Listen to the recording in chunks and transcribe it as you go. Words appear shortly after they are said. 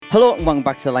Hello and welcome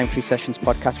back to the Line 3 Sessions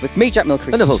podcast with me, Jack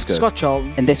Milcrease. And the Hulsker. Scott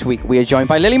Charlton. And this week we are joined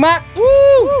by Lily Mack. Woo!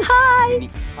 Hi!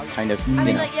 Kind of, I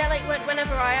mean,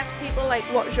 whenever I ask people,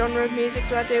 what genre of music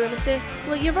do I do, and they say,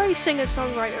 well, you're very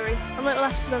singer-songwritery. I'm like, well,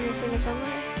 that's because I'm a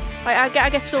singer-songwriter. I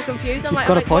get so confused. You've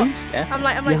got a point. Yeah. I'm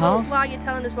like, well, why are you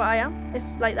telling us what I am? If,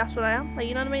 that's what I am.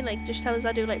 You know what I mean? Just tell us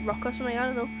I do, rock or something, I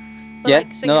don't know. But, that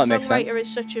makes sense. Singer-songwriter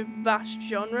is such a vast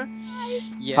genre.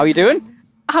 Yeah. How are you doing?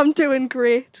 I'm doing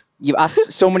great. You've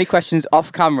asked so many questions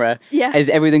off camera. Yeah. Is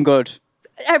everything good?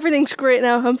 Everything's great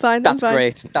now. I'm fine. That's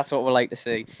great. That's what we like to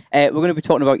see. We're going to be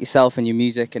talking about yourself and your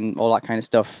music and all that kind of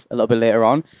stuff a little bit later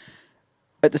on.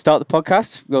 At the start of the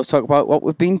podcast, we'll talk about what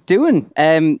we've been doing.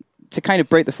 To kind of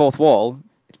break the fourth wall,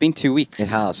 it's been 2 weeks. It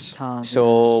has.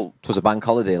 So it was a bank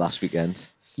holiday last weekend.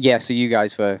 Yeah, so you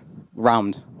guys were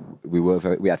rammed. We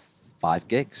had 5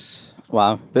 gigs.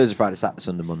 Wow. Thursday, Friday, Saturday,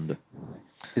 Sunday, Monday.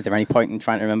 Is there any point in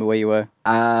trying to remember where you were?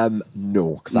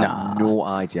 No, because I have no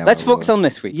idea. Let's focus on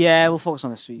this week. Yeah, we'll focus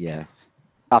on this week. Yeah.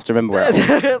 I have to remember where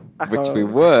I was. Which we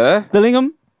were.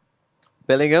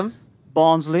 Billingham,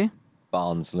 Barnsley,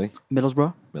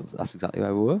 Middlesbrough. That's exactly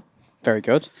where we were. Very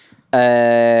good.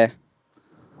 I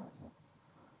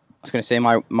was going to say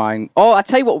mine. Oh, I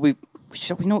tell you what, we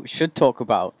should talk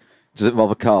about. Does it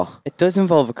involve a car? It does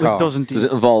involve a car. It doesn't. Does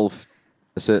it involve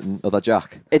a certain other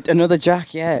Jack? Another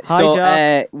Jack, yeah. Hi,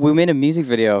 Jack. We made a music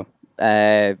video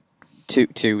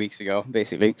 2 weeks ago,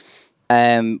 basically.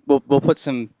 We'll put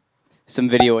some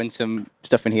video and some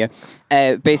stuff in here.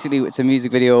 Basically, it's a music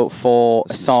video for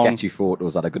a song. Sketchy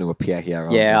photos that are going to appear here.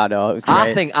 Yeah, I know. It was great.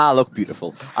 I think I look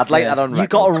beautiful. I'd like that on record. You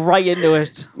got right into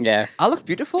it. Yeah. I look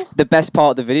beautiful. The best part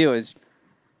of the video is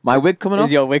My wig coming off?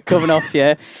 Is your wig coming off,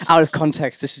 yeah? Out of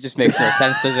context, this just makes no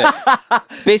sense, does it?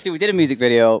 Basically, we did a music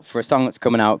video for a song that's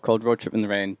coming out called Road Trip in the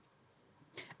Rain.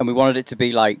 And we wanted it to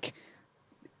be like,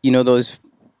 those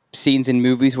scenes in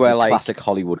movies where classic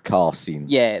Hollywood car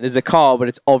scenes. Yeah, there's a car, but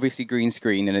it's obviously green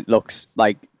screen and it looks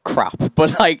like crap.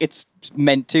 But it's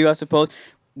meant to, I suppose.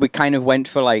 We kind of went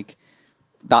for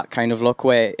that kind of look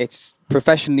where it's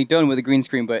professionally done with a green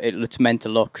screen, but it's meant to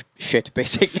look shit,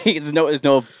 basically. There's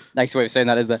no nice way of saying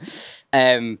that, is there?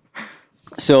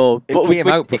 So it came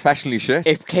out professionally shit.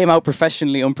 It came out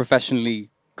professionally, unprofessionally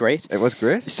great. It was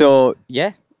great. So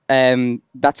yeah,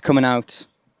 that's coming out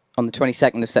on the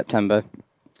 22nd of September,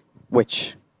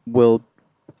 which it'll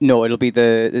be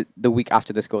the week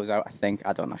after this goes out, I think.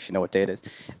 I don't actually know what day it is.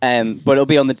 But it'll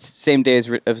be on the same day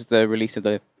as the release of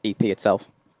the EP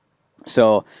itself.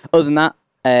 So other than that,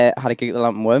 I had a gig at the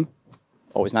Lamp and Worm,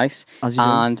 always nice.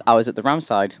 And I was at the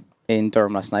Ramside in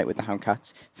Durham last night with the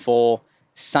Houndcats for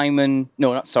Simon.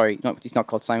 No, he's not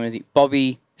called Simon, is he?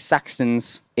 Bobby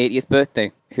Saxton's 80th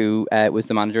birthday, who was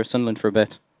the manager of Sunderland for a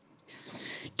bit.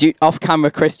 Off camera,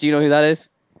 Chris, do you know who that is?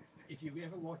 If you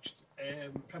ever watched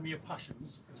Premier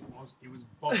Passions, it was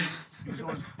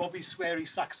known as Bobby Sweary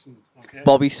Saxton. Okay?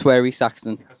 Bobby Sweary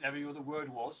Saxton. Because every other word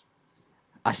was.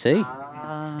 I see.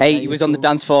 Hey, he was on the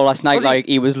dance floor last night.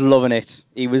 He was loving it.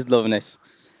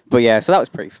 But yeah, so that was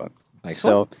pretty fun. Nice.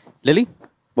 So, Lily,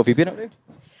 what have you been up to?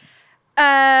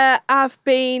 I have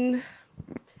been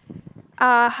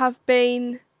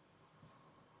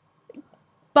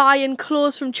buying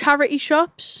clothes from charity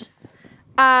shops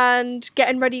and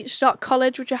getting ready to start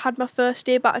college, which I had my first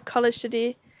day back at college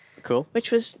today. Cool.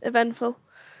 Which was eventful.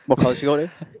 What college you go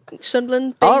to?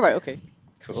 Sunderland. Oh, right, okay.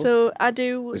 Cool. So I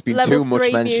do There's been level too much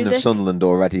 3 mention music. of Sunderland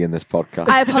already in this podcast.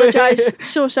 I apologise.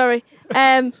 So sorry.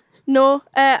 No,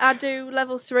 I do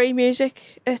level 3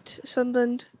 music at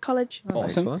Sunderland College.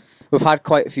 Awesome. Nice. We've had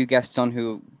quite a few guests on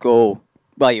who go.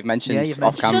 Well, you've mentioned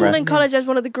off camera. Sunderland College has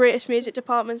one of the greatest music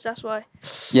departments. That's why.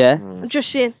 Yeah. I'm just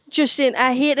saying.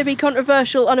 I hate to be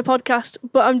controversial on a podcast,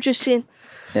 but I'm just saying.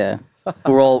 Yeah.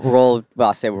 We're all. Well,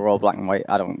 I say we're all black and white.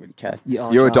 I don't really care.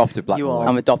 You're adopted black and white.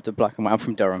 I'm adopted black and white. I'm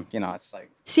from Durham. It's like.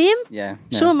 Same. Yeah.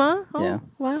 So am I. Oh, yeah.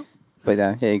 Wow. But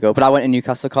there you go. But I went to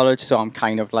Newcastle College, so I'm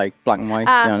kind of like black and white. You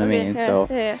know what I mean? Yeah, so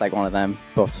yeah. it's like one of them.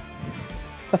 But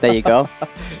there you go.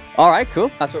 All right, cool.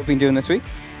 That's what we've been doing this week.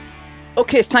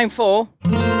 Okay, it's time for.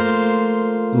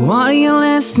 What are you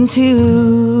listening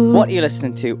to? What are you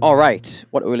listening to? All right.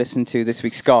 What are we listening to this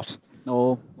week, Scott?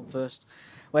 Oh, first.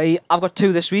 Well, I've got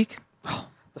 2 this week.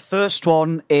 The first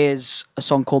one is a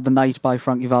song called The Night by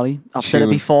Frankie Valli. I've said it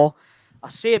before. I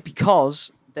say it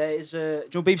because there is a...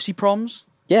 Do you know BBC Proms?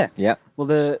 Yeah. Yeah.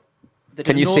 Well,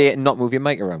 Can you say it and not move your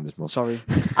mic around as much? Sorry.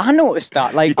 I noticed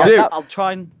that. Like, I'll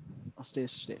try and... I'll stay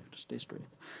straight.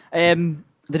 They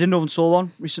did an Oven Soul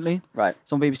one recently. Right.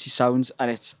 It's on BBC Sounds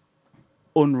and it's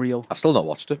unreal. I've still not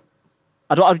watched it.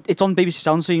 It's on BBC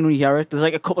Sounds, so you can only hear it. There's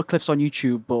like a couple of clips on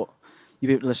YouTube, but you'll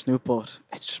be able to listen to it, but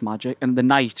it's just magic. And the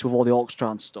night with all the orchestra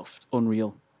and stuff,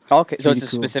 unreal. Okay, so really it's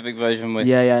a cool. specific version with...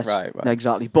 Yeah, yes. Right.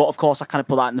 Exactly. But of course, I kind of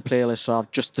put that in the playlist, so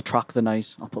I've just the track of the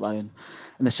night, I'll put that in.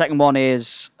 And the second one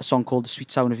is a song called The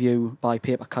Sweet Sound of You by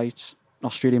Paper Kite, an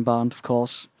Australian band, of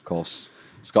course. Of course.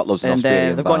 It's got loads of And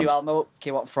Australian they've got a bands. new album out,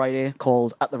 came out on Friday,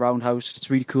 called At the Roundhouse. It's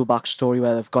a really cool backstory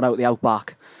where they've gone out the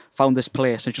outback, found this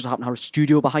place, and it just happened to have a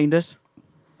studio behind it.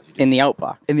 In the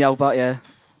Outback? In the outback, yeah.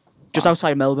 Just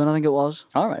outside Melbourne, I think it was.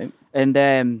 All right. And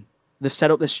they've set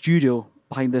up this studio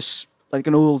behind this, like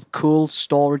an old coal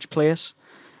storage place.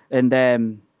 And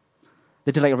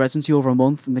they did like a residency over a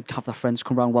month, and they'd have their friends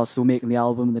come around whilst they were making the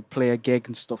album, and they'd play a gig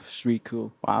and stuff. It's really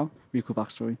cool. Wow. Really cool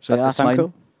backstory. So That yeah, does that's sound mine.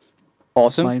 cool.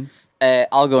 Awesome. Mine.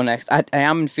 I'll go next. I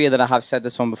am in fear that I have said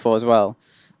this one before as well.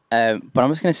 But I'm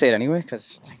just going to say it anyway,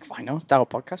 because, like, why not? It's our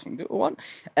podcast. We can do what we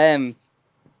want.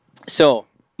 So,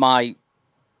 my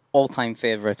all-time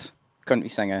favourite country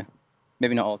singer,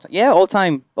 maybe not all-time, yeah,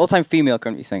 all-time female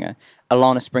country singer,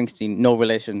 Alana Springsteen, no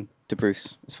relation to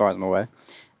Bruce, as far as I'm aware.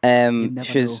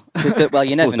 She's well,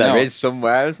 you never know. There is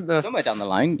somewhere, isn't there? Somewhere down the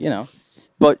line, you know.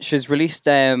 But she's released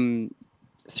 3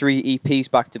 EPs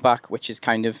back-to-back, which is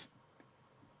kind of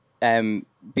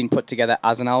been put together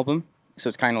as an album. So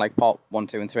it's kind of like part 1,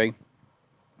 2, and 3.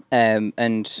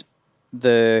 And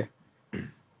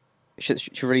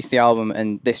she released the album,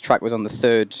 and this track was on the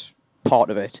 3rd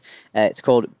part of it. It's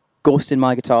called Ghost in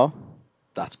My Guitar.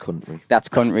 That's country. That's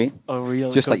country. Oh,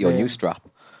 real. Just like your good new name. strap.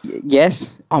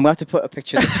 Yes, I'm going to have to put a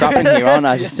picture of the strap in here, aren't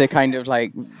I? Just to kind of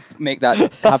like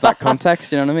have that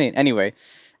context, you know what I mean? Anyway,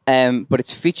 but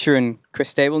it's featuring Chris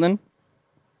Stapleton.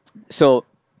 So,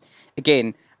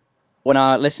 again, when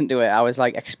I listened to it, I was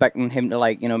like expecting him to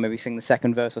like, you know, maybe sing the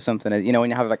second verse or something. You know,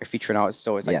 when you have like a featuring artist, it's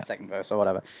always like the second verse or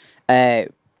whatever.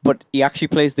 But he actually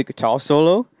plays the guitar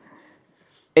solo.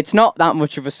 It's not that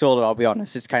much of a solo, I'll be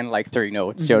honest. It's kind of like 3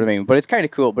 notes, you know what I mean? But it's kind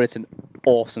of cool, but it's an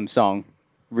awesome song.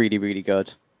 Really, really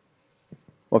good.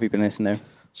 What have you been listening to?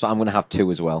 So I'm going to have 2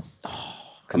 as well.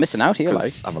 I'm missing out here,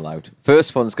 like. I'm allowed.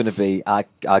 First one's going to be, I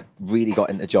really got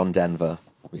into John Denver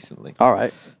recently. All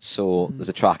right. So there's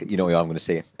a track, you know what I'm going to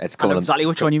say. It's I know called exactly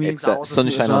which one you mean. It's I was listening to it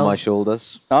as Sunshine on well. My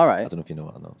Shoulders. All I right. don't know if you know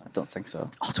what I know. I don't think so.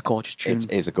 Oh, it's a gorgeous tune.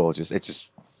 It is a gorgeous. It's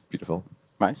just beautiful.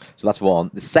 Right. So that's one.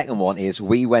 The second one is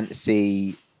we went to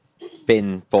see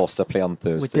Finn Forster play on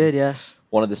Thursday. We did, yes.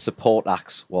 One of the support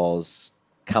acts was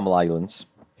Camel Islands,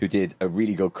 who did a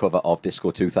really good cover of Disco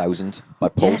 2000 by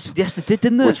Pulp. Yes, they did,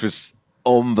 didn't they? Which was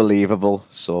unbelievable.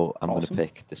 So I'm going to Awesome.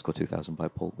 pick Disco 2000 by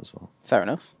Pulp as well. Fair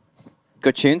enough.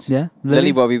 Good tunes. Yeah.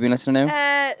 Lily, what have you been listening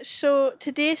to? So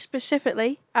today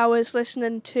specifically, I was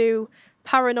listening to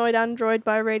Paranoid Android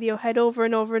by Radiohead over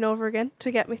and over and over again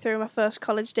to get me through my first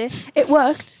college day. It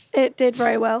worked. It did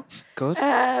very well. Good.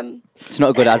 It's not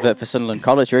a good advert for Sunderland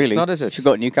College, really. It's not, is it? Should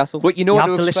go to Newcastle. But you know You what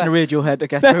have to listen to expect. Radiohead to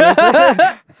get through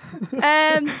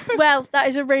it. Well, that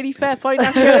is a really fair point,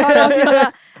 actually. I can't argue with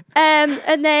that.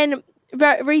 And then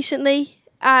recently,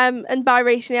 and by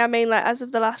recently I mean like as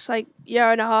of the last like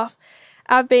year and a half,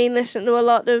 I've been listening to a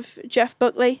lot of Jeff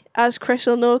Buckley, as Chris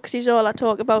will know, because he's all I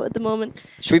talk about at the moment.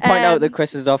 Should we point out that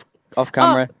Chris is off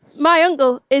camera? My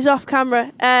uncle is off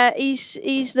camera.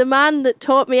 He's the man that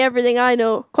taught me everything I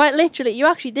know. Quite literally, you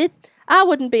actually did. I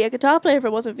wouldn't be a guitar player if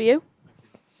it wasn't for you.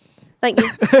 Thank you.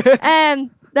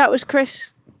 That was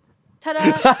Chris.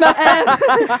 Ta-da!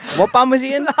 What band was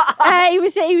he in? He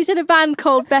was in a band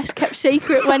called Best Kept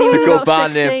Secret when he was It's a good about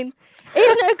band 16. name.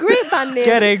 Isn't it a great band name?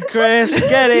 Get in, Chris.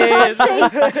 Get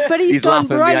in. But He's gone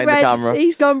laughing bright behind the red. camera.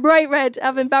 He's gone bright red.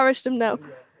 I've embarrassed him now.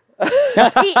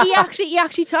 he actually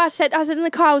I said in the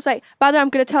car, I was like, by the way, I'm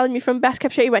going to tell him you're from Best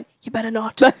Kept Secret. He went, you better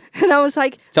not. And I was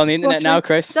like, It's on the internet watch now, me.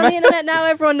 Chris. It's on the internet now.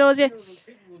 Everyone knows you.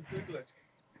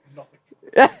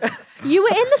 You were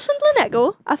in the Sunderland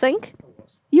Echo, I think.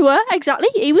 You were, exactly.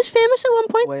 He was famous at one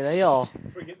point. Wait, there you are.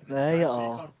 There you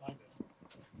are.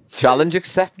 Challenge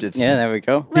accepted. Yeah, there we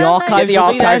go. The Well, archives, Get the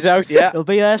will be there. archives out. Yeah. It'll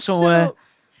be there somewhere.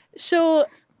 So,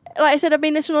 like I said, I've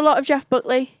been listening to a lot of Jeff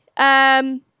Buckley.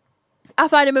 I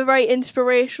find him a very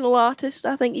inspirational artist.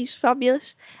 I think he's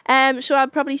fabulous. So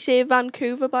I'd probably say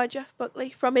Vancouver by Jeff Buckley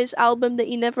from his album that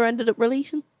he never ended up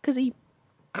releasing because he,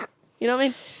 you know what I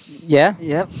mean? Yeah,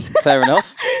 Yep. fair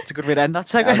enough. It's a good way to end that I was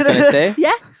segment. going to say.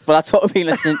 Yeah. Well, that's what we've been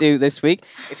listening to this week.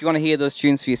 If you want to hear those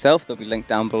tunes for yourself, they'll be linked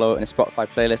down below in a Spotify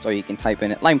playlist, or you can type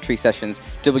in Lime Tree Sessions,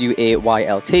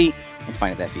 WAYLT, and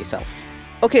find it there for yourself.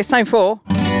 Okay, it's time for...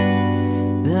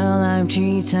 The Lime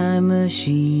Tree Time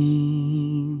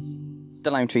Machine. The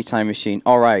Lime Tree Time Machine.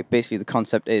 All right, basically the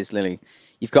concept is, Lily,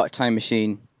 you've got a time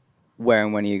machine. Where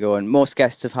and when are you going? Most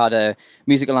guests have had a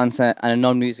musical answer and a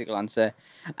non-musical answer.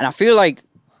 And I feel like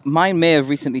mine may have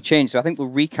recently changed, so I think we'll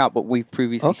recap what we've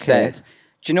previously Okay. said.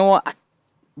 Do you know what?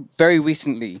 Very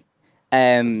recently,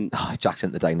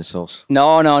 Jackson the dinosaurs.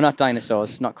 no, not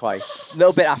dinosaurs, not quite. A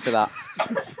little bit after that.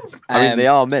 I mean, they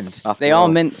are mint. After They all. are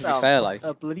mint, to be fair. Like,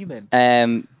 A bloody mint.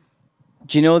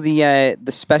 do you know the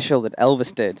special that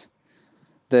Elvis did?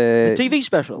 The TV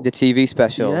special. The TV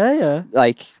special. Yeah.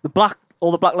 Like,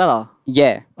 All the black leather.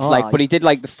 yeah, Oh, like, aye. but he did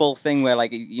like the full thing where,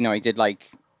 like, he did like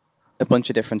a bunch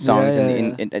of different songs. Yeah,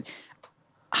 and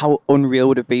how unreal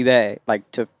would it be there, like,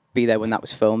 to be there when that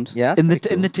was filmed? Yeah. In the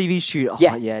pretty cool. TV studio. Oh,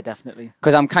 Yeah. yeah, definitely.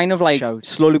 Because I'm kind of like Shout.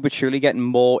 slowly but surely getting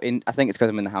more in. I think it's because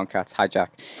I'm in the Houndcats. Hi,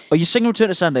 Jack. Are you singing Return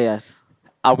to Sender yet?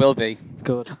 I will be.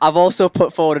 Good. I've also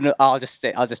put forward. I'll just.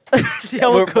 Yeah,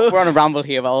 we're good. on a ramble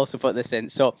here, but I'll also put this in.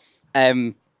 So,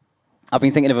 I've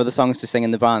been thinking of other songs to sing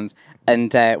in the band,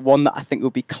 and one that I think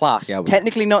would be class. Yeah,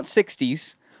 Technically not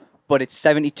 60s, but it's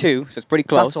 72, so it's pretty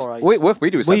close. That's all right. We do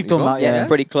a We've 70s done one. that, Yeah, yeah. it's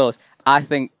pretty close. I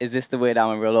think Is This the Way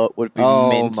Down and Roll Up would be Oh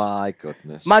mint. my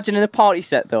goodness. Imagine in the party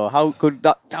set though, how good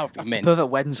that would be That's mint. the perfect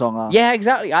wedding song. That. Yeah,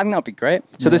 exactly. I think that'd be great.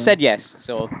 So they said yes.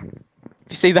 So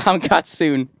if you see the Houndcats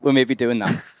soon, we'll maybe doing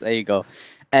that. So there you go.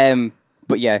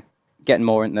 But yeah, getting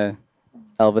more into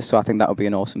Elvis. So I think that would be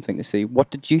an awesome thing to see. What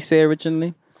did you say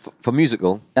originally? For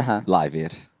musical, Uh-huh. Live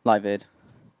Aid. Live Aid.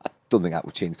 I don't think that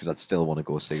would change because I'd still want to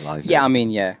go see Live Aid. Yeah, I mean,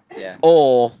 yeah.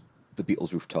 Or the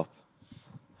Beatles Rooftop.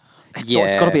 It's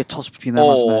got to be a toss between them,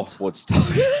 Or hasn't it?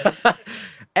 Woodstock.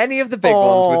 Any of the big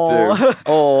ones would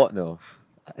do. Or, no.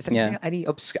 Is there Yeah. any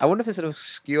I wonder if there's an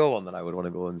obscure one that I would want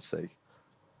to go and see.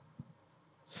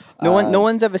 No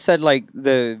one's ever said like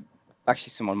actually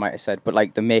someone might have said, but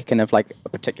like the making of like a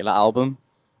particular album.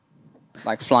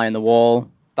 Like Fly on the Wall.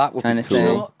 That would kind be of cool. You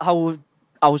thing. know how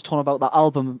I was talking about that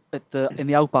album in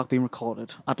the Outback being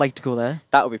recorded? I'd like to go there.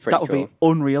 That would be pretty That would cool. be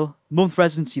unreal. Month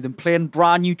residency, them playing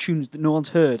brand new tunes that no one's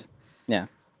heard Yeah.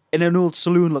 in an old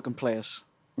saloon-looking place.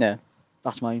 Yeah.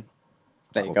 That's mine.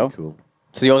 There That you would go. be cool.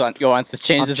 So your answer's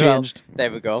changed I've as well. changed.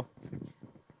 There we go.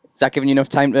 Is that giving you enough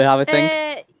time to have a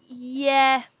think?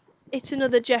 Yeah. It's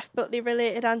another Jeff Buckley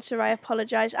related answer. I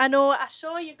apologise. I know. I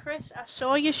saw you, Chris. I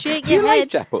saw you shake Do your you like head.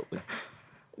 Jeff Buckley?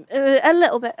 A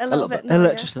little bit. A little bit. No,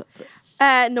 yeah. Just a little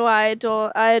bit. No, I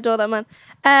adore that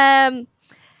man.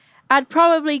 I'd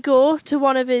probably go to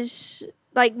one of his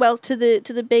to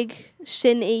the big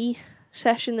Sin-E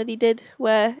session that he did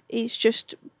where he's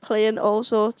just playing all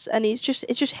sorts and it's just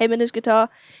him and his guitar,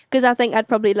 because I think I'd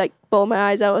probably like bawl my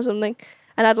eyes out or something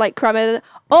and I'd like cram it.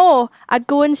 Or I'd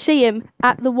go and see him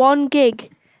at the one gig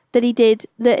that he did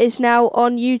that is now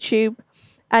on YouTube,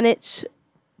 and it's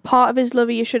part of his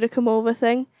Lover You Should Have Come Over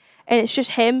thing, and it's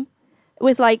just him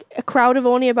with like a crowd of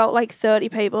only about like 30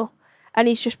 people, and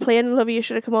he's just playing Lover You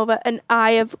Should Have Come Over, and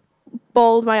I have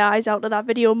bawled my eyes out of that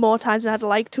video more times than I'd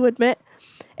like to admit.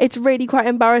 It's really quite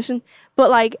embarrassing, but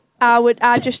like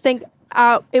I just think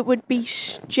it would be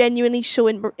genuinely so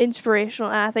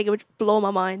inspirational, and I think it would blow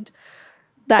my mind.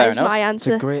 That Fair is enough. my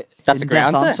answer. That's a great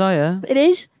in-depth answer. yeah. It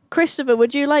is. Christopher,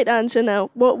 would you like to answer now?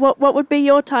 What would be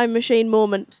your time machine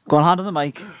moment? Go on, hand on the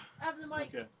mic. Have the mic.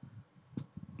 Okay.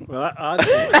 Well,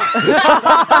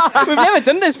 We've never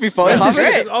done this before. This is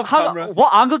great. Off camera.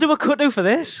 What angle do I cut do for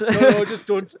this? No, just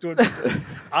don't.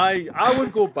 I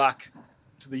would go back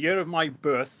to the year of my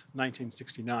birth,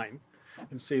 1969,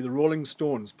 and see the Rolling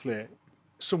Stones play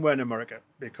somewhere in America,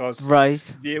 because Right.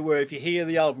 they were. If you hear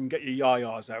the album, Get Your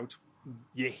Yah-Yahs Out,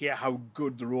 you hear how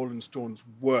good the Rolling Stones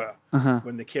were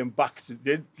when they came back.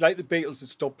 They, like the Beatles, had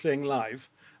stopped playing live,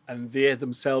 and they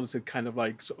themselves had kind of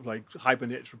like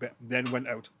hibernated for a bit, and then went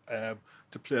out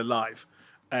to play live,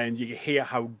 and you hear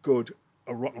how good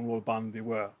a rock and roll band they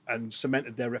were, and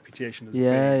cemented their reputation as being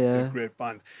a great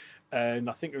band. And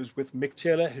I think it was with Mick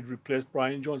Taylor, who'd replaced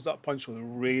Brian Jones at that point, so they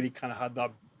really kind of had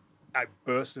that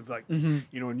burst of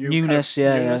Newness,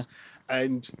 newness.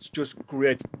 And it's just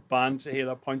great band to hear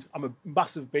that point. I'm a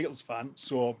massive Beatles fan,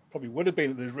 so probably would have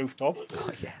been at the Rooftop.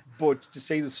 Oh, yeah. But to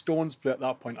see the Stones play at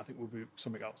that point, I think would be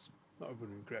something else. That would have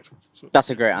been great. So, That's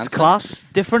a great answer. It's class.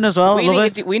 Different as well. We Love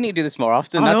need, it. we need to do this more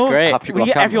often. I That's know. great. Have people We off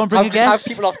get camera. everyone bring a Have guest.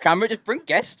 people off camera. Just bring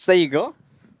guests. There you go.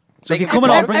 So if you're coming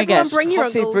on, bring a everyone guest. bring your I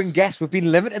say uncles. bring guests. We've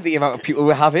been limited the amount of people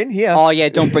we have in here. Oh yeah,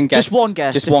 don't bring guests. Just one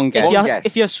guest. Just one guest. If you're, guest.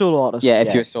 if you're a solo artist. Yeah, if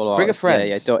Yeah. you're a solo Bring a artist, friend.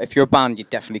 Yeah. Don't, if you're a band, you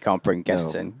definitely can't bring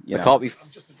guests in. You It know. can't be.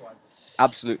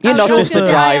 Absolutely. You're I not was just gonna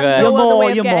the say, I have driver. no You're other more, way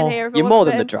of you're getting more. here if it You're more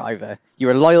wasn't than the for him. driver.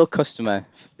 You're a loyal customer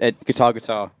at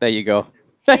Guitar. There you go.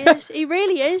 He is. He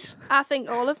really is. I think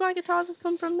all of my guitars have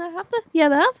come from there, have they? Yeah,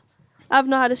 they have. I've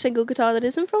not had a single guitar that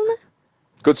isn't from there.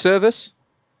 Good service.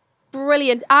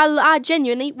 brilliant. I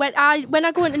genuinely when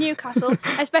I go into Newcastle,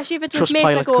 especially if it's with mates,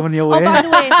 I Trustpilot's go. coming your Oh, way." by the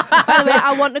way,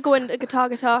 I want to go into guitar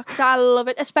because I love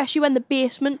it, especially when the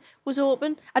basement was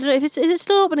open. I don't know if is it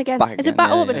still open again? back Is it again, back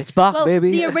yeah, open? yeah. It's back, well,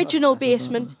 baby. The original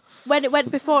basement when it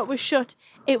went before it was shut,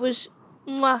 it was.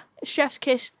 Mwah, chef's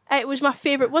kiss. It was my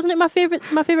favourite. Wasn't it my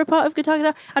favourite part of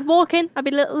guitar? I'd walk in, I'd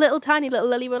be little tiny little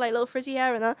Lily with like little frizzy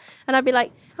hair and that, and I'd be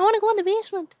like, I want to go in the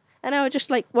basement, and I would just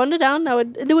like wander down.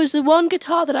 There was the one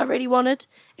guitar that I really wanted.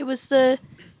 It was the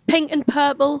pink and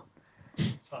purple.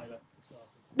 Tyler.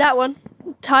 That one,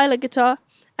 Tyler guitar,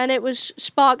 and it was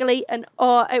sparkly, and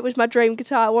it was my dream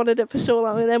guitar. I wanted it for so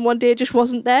long, and then one day it just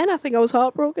wasn't there, and I think I was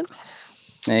heartbroken.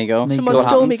 There you go. Someone That's what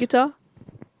stole my happens. guitar.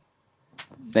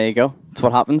 There you go. That's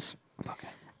what happens.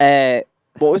 What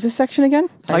was this section again?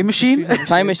 Time machine.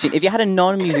 Time machine. If you had a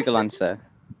non-musical answer,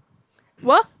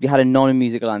 What? where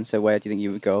do you think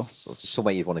you would go? So just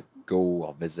somewhere you'd want to go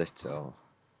or visit, or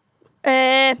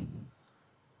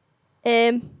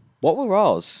what were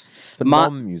ours? For Ma-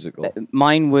 non-musical.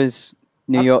 Mine was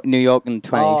New York in the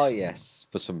 20s. Oh yes,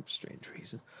 for some strange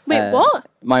reason. Wait, what?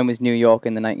 Mine was New York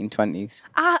in the 1920s.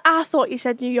 I thought you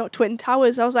said New York Twin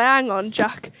Towers. I was like, hang on,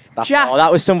 Jack. Jack. Oh,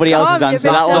 that was somebody else's Calm answer.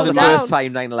 your That bitch wasn't down. mine. First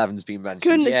time 9/11's been mentioned.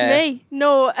 Goodness Yeah. me.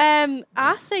 No,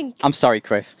 I think. I'm sorry,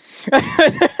 Chris.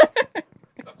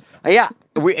 Yeah,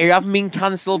 we haven't been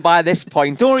cancelled by this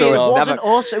point. Don't worry, so it it's wasn't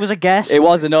never... us. It was a guest. It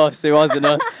wasn't us.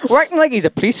 We're acting like he's a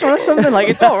policeman or something. Like,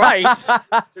 it's all right.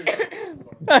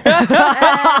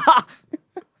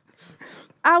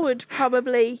 I would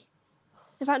probably.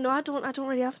 In fact, no, I don't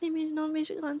really have any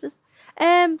non-musical answers.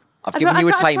 I've given you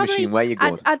a time machine. Where you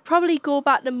going? I'd probably go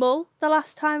back to Mull. The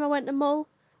last time I went to Mull,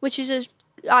 which is an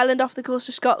island off the coast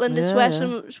of Scotland. It's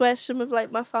where some of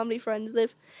like my family friends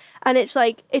live, and it's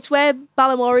where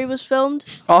Balamory was filmed.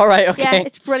 All right, okay. Yeah,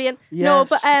 it's brilliant. No, Yes.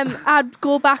 but I'd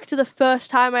go back to the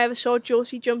first time I ever saw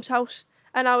Josie Jump's house,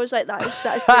 and I was like, that is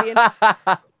brilliant.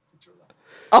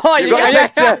 Oh, You got a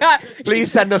picture? Please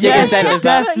send us Yeah, a send picture. us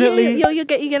that. Definitely. You'll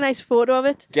get a nice photo of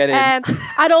it. Get in.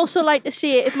 I'd also like to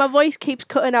see it. If my voice keeps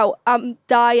cutting out, I'm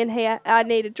dying here. I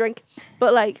need a drink,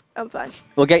 but I'm fine.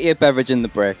 We'll get you a beverage in the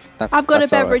break. I've got a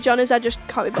that's all right. beverage on us. I just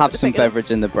can't be bothered Have to some pick it up.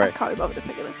 beverage in the I break. can't be bothered to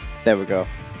pick it up. There we go.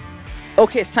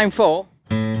 Okay, it's time for...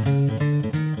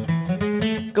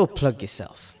 Go plug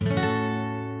yourself.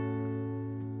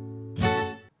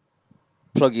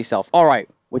 Plug yourself. All right,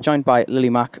 we're joined by Lily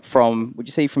Mack from, would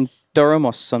you say from Durham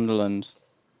or Sunderland?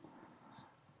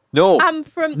 No. I'm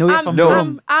from. No, you're I'm, from I'm,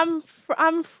 Durham.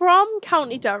 I'm from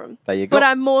County Durham. There you go. But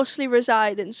I mostly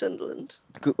reside in Sunderland.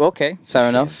 Okay, fair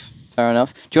enough. Do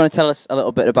you want to tell us a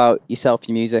little bit about yourself,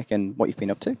 your music, and what you've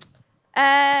been up to?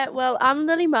 Well, I'm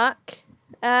Lily Mack.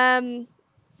 I'm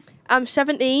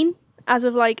 17 as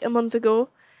of a month ago.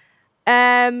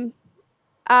 I'm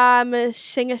a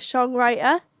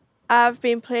singer-songwriter. I've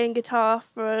been playing guitar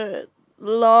for a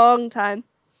long time.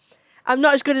 I'm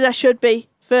not as good as I should be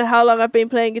for how long I've been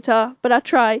playing guitar, but I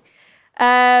try.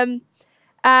 And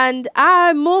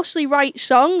I mostly write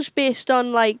songs based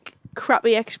on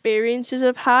crappy experiences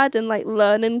I've had and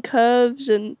learning curves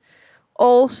and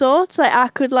all sorts. I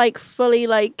could fully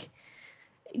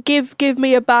give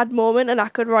me a bad moment and I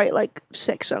could write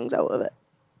 6 songs out of it.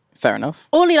 Fair enough.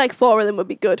 Only 4 of them would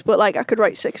be good, but I could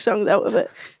write 6 songs out of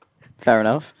it. Fair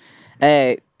enough.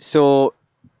 So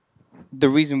the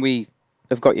reason we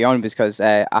have got you on is because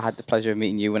I had the pleasure of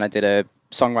meeting you when I did a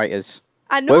songwriters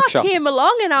I know workshop. I came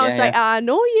along and I was Yeah, yeah. I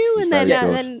know you, and then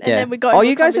very and good. then we got. Oh, into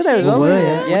you a guys were there as conversation. well? We were,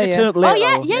 yeah. Yeah, We yeah. turned up Oh late,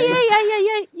 yeah, though.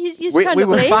 yeah. You we turned we up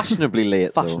were late. fashionably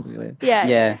late, though. Fashionably late. Yeah.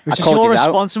 Yeah. It was I just called your yous out.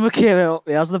 response when we came out.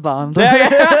 As the band.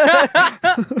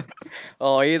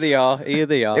 Oh, here they are.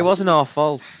 It wasn't our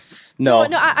fault. No.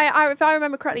 No, I if I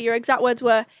remember correctly, your exact words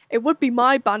were, "It would be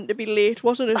my band to be late,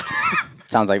 wasn't it?"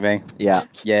 Sounds like me. Yeah.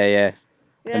 Yeah.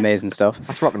 Yeah. Amazing stuff.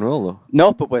 That's rock and roll, though.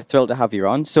 No, but we're thrilled to have you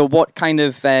on. So what kind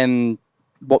of,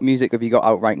 what music have you got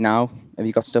out right now? Have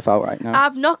you got stuff out right now?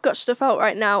 I've not got stuff out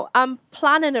right now. I'm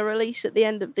planning a release at the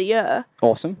end of the year.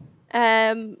 Awesome.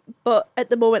 But at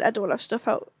the moment I don't have stuff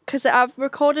out because I've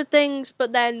recorded things,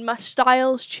 but then my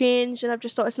style's changed, and I've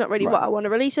just thought it's not really Right. what I want to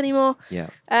release anymore. Yeah.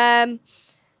 And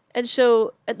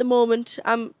so at the moment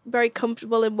I'm very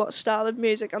comfortable in what style of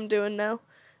music I'm doing now,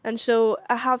 and so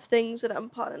I have things that I'm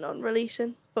planning on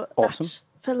releasing, but Awesome. that's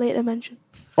for later mention.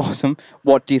 Awesome.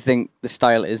 What do you think the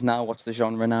style is now? What's the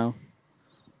genre now?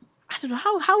 I don't know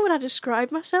how would I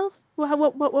describe myself?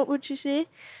 What would you say?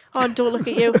 Oh, don't look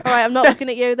at you. All right, I'm not looking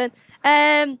at you then.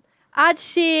 I'd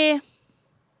say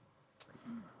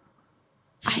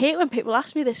I hate when people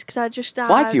ask me this because I just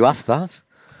Why do you ask that?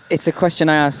 It's a question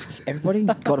I ask everybody.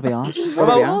 Got to be honest.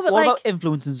 Gotta be What honest. about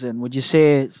influences in? Would you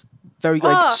say very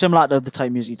like similar to the type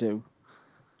of music you do?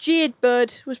 Jade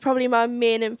Bird was probably my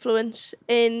main influence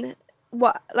in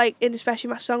in especially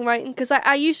my songwriting, because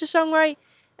I used to songwrite,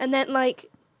 and then like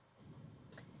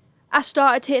I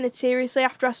started taking it seriously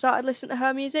after I started listening to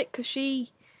her music, because she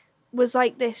was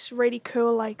like this really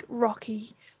cool like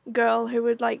rocky girl who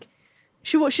would like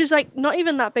she's like not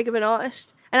even that big of an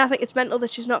artist, and I think it's mental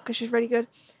that she's not, because she's really good.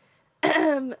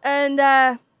 And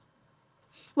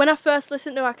when I first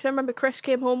listened to her, because I remember Chris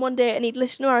came home one day and he'd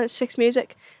listened to her at Six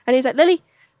Music, and he's like, Lily,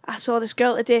 I saw this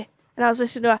girl today, and I was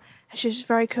listening to her, and she's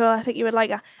very cool, I think you would like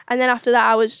her. And then after that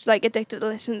I was like addicted to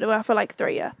listening to her for like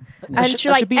 3 years. And she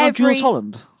like been on Jules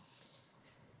Holland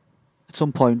at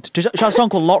some point. She has a song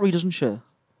called Lottery, doesn't she?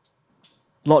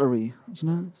 Lottery, isn't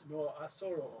it? No, I saw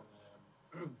her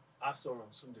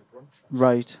on Sunday Brunch. Actually.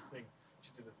 Right. She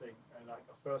did a thing, and like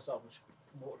her first album she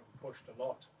promoted and pushed a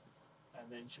lot, and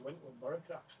then she went to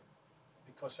America actually,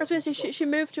 because I was going to say she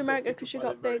moved to America because she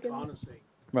got big.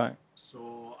 Right.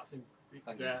 So I think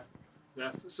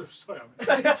sorry,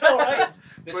 it's all right.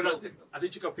 But I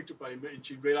think she got picked up by him, and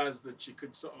she realised that she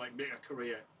could sort of like make a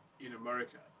career in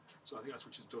America. So I think that's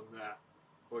what she's done there.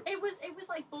 But It was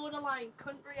like borderline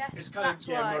country-esque. it's kind of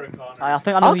Americana. I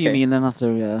think I know who you Okay. mean then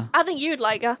after, yeah. I think you'd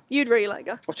like her. You'd really like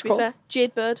her. What's to be called? fair.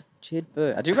 Jade Bird. Jade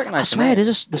Bird. I do I recognise. swear it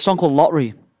is the song called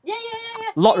Lottery. Yeah.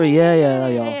 Lottery, yeah.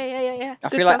 Yeah. I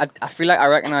Good feel song. like I feel like I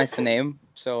recognise the name.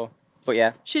 So, but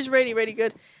yeah. She's really, really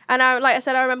good. And like I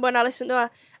said, I remember when I listened to her,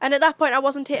 and at that point I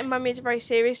wasn't taking my music very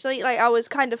seriously. Like I was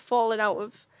kind of falling out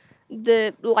of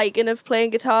the liking of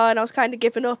playing guitar, and I was kind of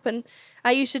giving up. And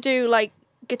I used to do like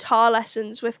guitar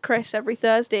lessons with Chris every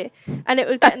Thursday, and it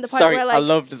was getting the point Sorry, where like I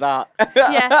loved that.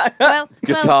 yeah, well,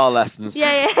 Guitar lessons.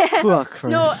 yeah. Poor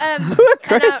Chris. No, Poor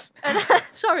Chris.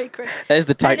 Sorry, Chris. There's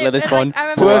the title of this and, one. like, I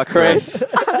remember- Poor Chris.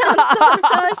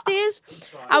 On Thursdays,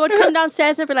 I would come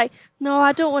downstairs and I'd be like, "No,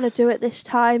 I don't want to do it this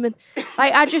time," and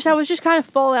like I was just kind of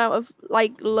falling out of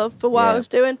like love for what I Yeah. was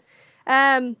doing.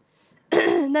 And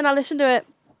then I listened to it,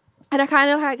 and I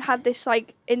kind of like had this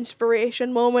like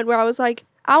inspiration moment where I was like,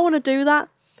 "I want to do that,"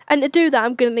 and to do that,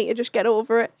 I'm gonna need to just get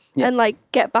over it Yeah. and like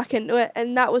get back into it.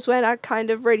 And that was when I kind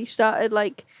of really started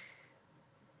like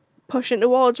pushing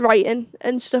towards writing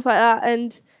and stuff like that,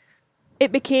 and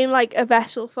it became like a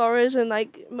vessel for us, and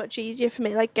like much easier for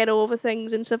me to like get over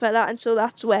things and stuff like that. And so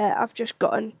that's where I've just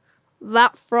gotten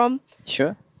that from.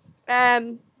 Sure.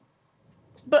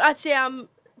 But I'd say I'm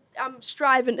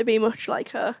striving to be much like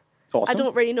her. Awesome. I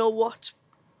don't really know what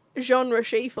genre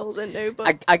she falls into,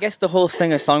 but I guess the whole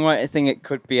singer-songwriter thing, it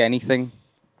could be anything.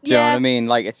 Do you know what I mean?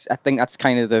 Like, I think that's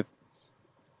kind of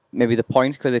maybe the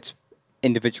point, because it's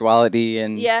individuality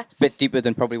and Yeah. a bit deeper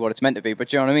than probably what it's meant to be. But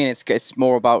do you know what I mean? It's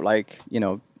more about like,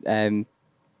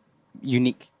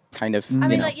 unique kind of. I you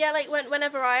mean, know. like, yeah, like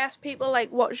whenever I ask people,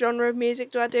 like, what genre of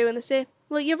music do I do, and they say,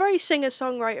 well, you're very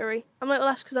singer-songwritery. I'm like, well,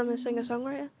 that's because I'm a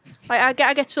singer-songwriter. Like,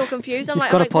 I get so confused. I'm He's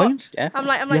like, got I'm a like, what? point. Yeah. I'm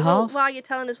like, You well, have. why are you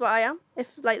telling us what I am? If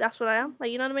like that's what I am, like,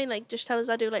 you know what I mean? Like, just tell us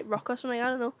I do like rock or something. I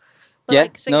don't know. But Yeah,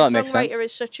 like, no, that makes sense. singer-songwriter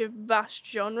is such a vast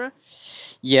genre.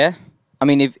 Yeah, I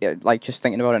mean, if like just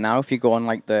thinking about it now, if you go on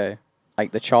like the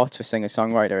charts for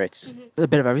singer-songwriter, it's A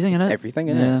bit of everything, innit? everything,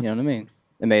 isn't Yeah. it? You know what I mean?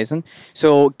 Amazing.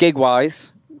 So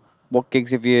gig-wise, what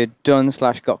gigs have you done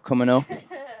 / got coming up?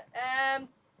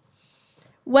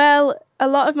 Well, a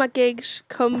lot of my gigs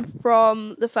come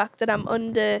from the fact that I'm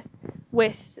under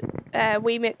with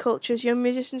We Make Culture's Young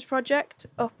Musicians Project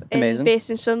Amazing. based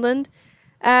in Sunderland.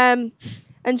 And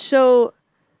so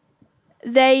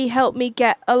they help me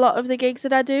get a lot of the gigs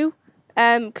that I do.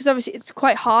 Because obviously it's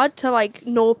quite hard to like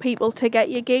know people to get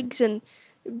your gigs, and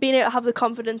being able to have the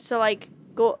confidence to like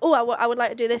go, oh, I would like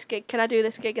to do this gig. Can I do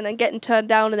this gig? And then getting turned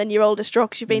down, and then you're all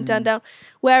distraught because you've been turned down.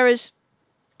 Whereas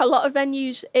a lot of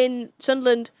venues in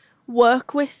Sunderland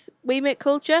work with We Make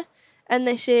Culture, and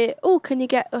they say, oh, can you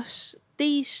get us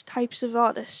these types of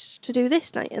artists to do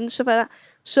this night and stuff like that.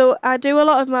 So I do a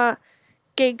lot of my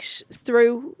gigs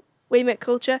through We Make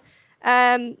Culture,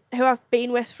 who I've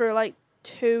been with for like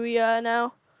 2 years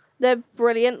now. They're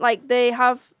brilliant. Like, they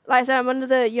have, like I said, I'm under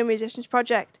the Young Musicians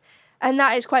Project, and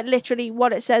that is quite literally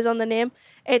what it says on the name.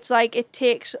 It's like it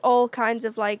takes all kinds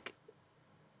of like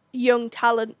young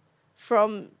talent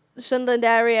from the Sunderland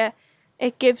area.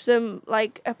 It gives them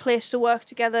like a place to work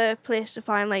together, a place to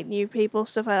find like new people,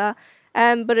 stuff like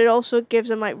that. But it also gives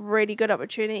them like really good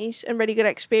opportunities and really good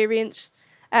experience.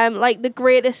 Like the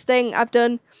greatest thing I've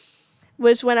done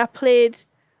was when I played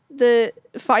the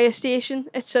fire station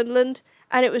at Sunderland,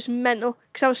 and it was mental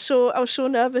because I was so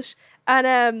nervous,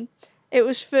 and I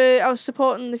was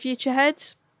supporting the Future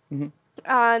Heads,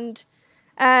 and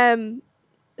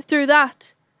through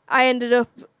that I ended up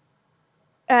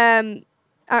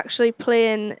actually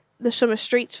playing the Summer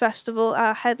Streets Festival.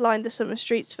 I headlined the Summer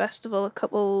Streets Festival a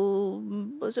couple,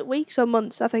 was it weeks or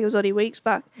months? I think it was only weeks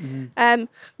back.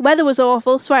 Weather was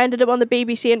awful, so I ended up on the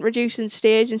BBC introducing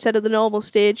stage instead of the normal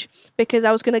stage because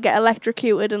I was going to get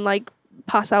electrocuted and like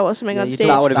pass out or something on stage.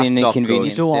 That would have been an That's not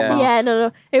inconvenience. good. You don't want that. Yeah,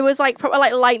 no. It was like proper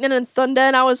like lightning and thunder,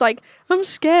 and I was like, I'm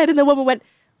scared. And the woman went,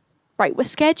 right, we're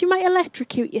scared you might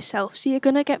electrocute yourself, so you're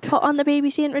going to get put on the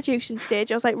BBC introducing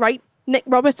stage. I was like, right, Nick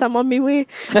Roberts, I'm on my way.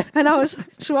 And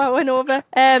so I went over.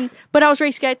 But I was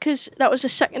really scared because that was the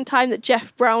second time that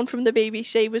Jeff Brown from the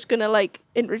BBC was going to like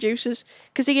introduce us,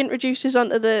 because he introduced us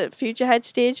onto the Future Head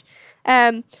stage.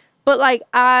 But like,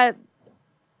 I'd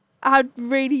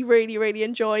really, really, really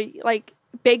enjoy like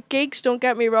big gigs, don't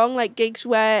get me wrong, like gigs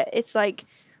where it's like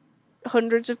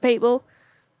hundreds of people,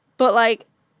 but like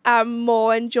I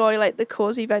more enjoy like the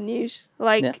cosy venues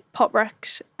like Pop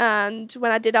Rex and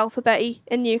when I did Alphabeti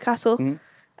in Newcastle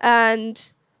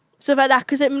and stuff like that,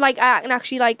 because like I can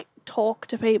actually like talk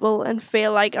to people and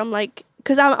feel like I'm like,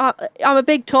 because I'm a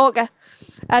big talker,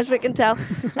 as we can tell.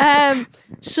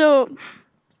 So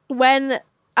when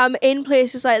I'm in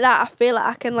places like that, I feel like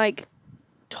I can like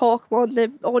talk more and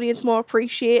the audience more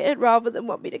appreciate it rather than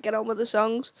want me to get on with the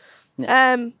songs.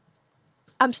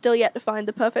 I'm still yet to find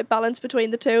the perfect balance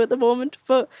between the two at the moment,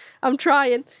 but I'm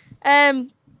trying.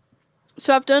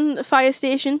 So I've done Fire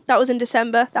Station. That was in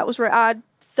December. That was where I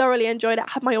thoroughly enjoyed it.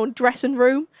 I had my own dressing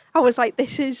room. I was like,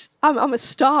 I'm a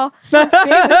star.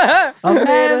 I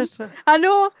made it. I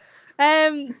know.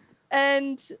 And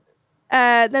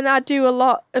then I do a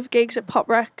lot of gigs at Pop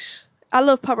Rex. I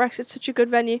love Pop Rex. It's such a good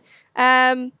venue.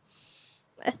 And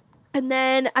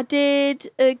then I did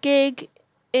a gig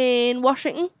in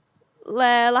Washington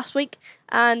last week,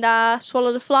 and I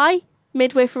swallowed a fly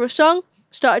midway through a song,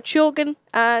 started choking,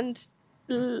 and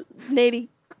nearly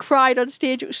cried on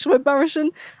stage. It was so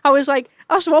embarrassing. I was like,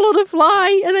 I swallowed a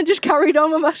fly, and then just carried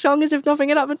on with my song as if nothing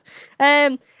had happened.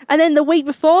 And then the week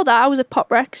before that, I was at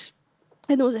Pop Rex,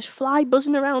 and there was this fly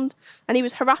buzzing around, and he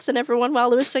was harassing everyone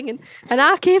while they were singing. And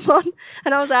I came on,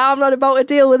 and I was like, I'm not about to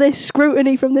deal with this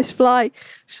scrutiny from this fly.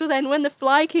 So then when the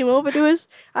fly came over to us,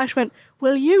 I just went,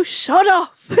 will you shut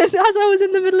off? And as I was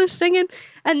in the middle of singing,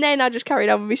 and then I just carried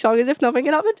on with my song as if nothing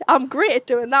had happened. I'm great at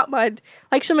doing that, man.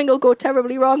 Like, something will go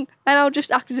terribly wrong, and I'll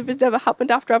just act as if it's never happened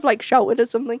after I've, like, shouted or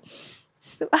something.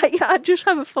 I just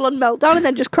have a full-on meltdown and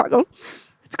then just crack on.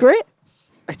 It's great.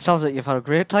 It sounds like you've had a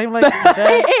great time. Like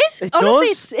It is. It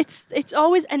Honestly, does. it's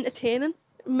always entertaining.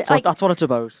 So that's what it's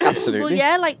about. Absolutely. Well,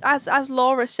 yeah, like as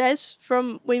Laura says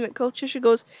from We Make Culture, she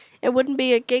goes, it wouldn't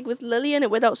be a gig with Lily in it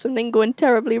without something going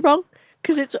terribly wrong,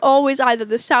 because it's always either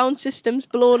the sound system's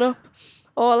blown up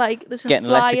or like there's a Getting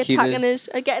fly electrocuted. attacking us,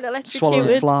 getting electrocuted,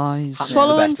 Swallowing flies.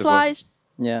 swallowing best of flies.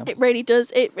 Yeah. It really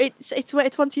does. It's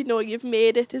once you know you've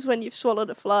made it is when you've swallowed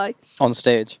a fly. On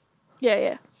stage.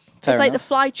 Yeah. Fair It's like enough. the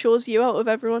fly chose you out of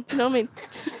everyone. You know what I mean?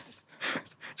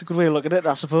 It's a good way of looking at it,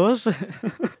 I suppose.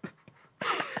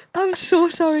 I'm so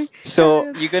sorry.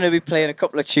 So you're going to be playing a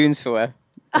couple of tunes for her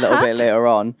a little bit later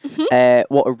on.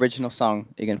 What original song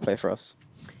are you going to play for us?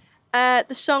 The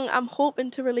song I'm hoping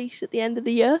to release at the end of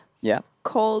the year, Yeah.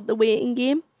 called The Waiting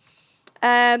Game.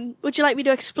 Would you like me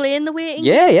to explain The Waiting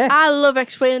Yeah, Game? yeah. I love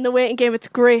explaining The Waiting Game. It's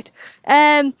great.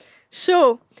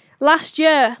 So last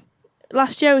year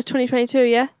was 2022,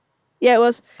 yeah? Yeah, it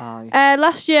was. Aye.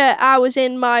 Last year I was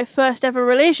in my first ever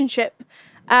relationship,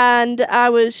 and I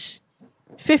was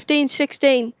 15,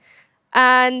 16,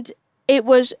 and it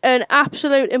was an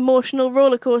absolute emotional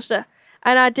roller coaster.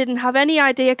 And I didn't have any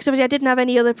idea, because obviously I didn't have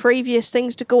any other previous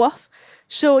things to go off.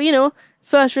 So, you know,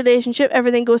 first relationship,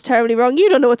 everything goes terribly wrong. You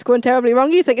don't know what's going terribly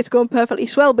wrong. You think it's going perfectly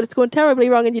swell, but it's going terribly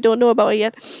wrong and you don't know about it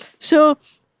yet. So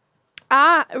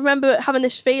I remember having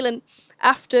this feeling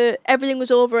after everything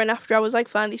was over and after I was like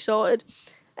finally sorted.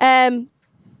 And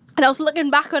I was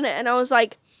looking back on it and I was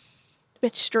like, a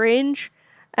bit strange.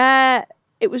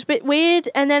 It was a bit weird.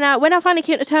 And then when I finally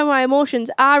came to terms with my emotions,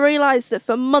 I realised that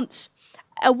for months,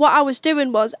 what I was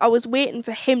doing was I was waiting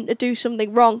for him to do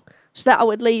something wrong so that I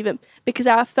would leave him, because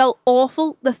I felt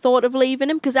awful, the thought of leaving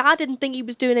him, because I didn't think he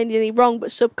was doing anything wrong,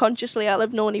 but subconsciously I'll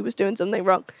have known he was doing something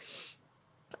wrong.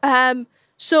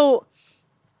 So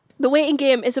The Waiting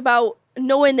Game is about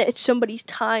knowing that it's somebody's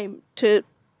time to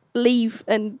leave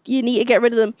and you need to get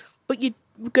rid of them, but you're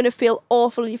going to feel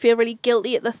awful and you feel really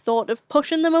guilty at the thought of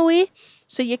pushing them away.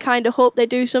 So you kind of hope they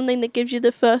do something that gives you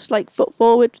the first like foot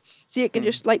forward, so you can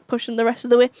just like push them the rest of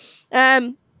the way.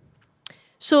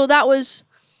 So that was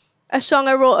a song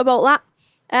I wrote about that.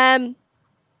 And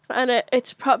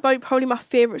it's probably my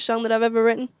favourite song that I've ever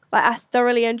written. Like, I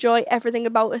thoroughly enjoy everything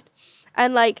about it.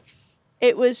 And like,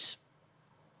 it was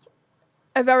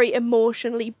a very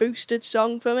emotionally boosted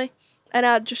song for me. And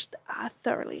I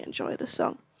thoroughly enjoy the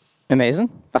song. Amazing.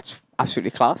 That's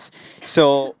absolutely class.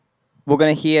 So we're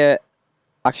going to hear...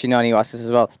 Actually, no, I need to ask this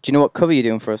as well. Do you know what cover you're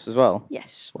doing for us as well?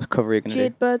 Yes. What cover are you going to do?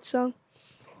 Jade Bird song.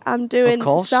 I'm doing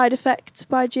course. Side Effects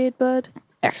by Jade Bird.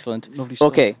 Excellent. Lovely stuff.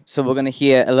 Okay, so we're going to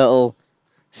hear a little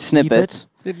snippet.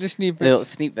 A little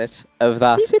snippet of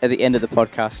that Snippet. at the end of the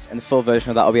podcast. And the full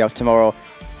version of that will be out tomorrow.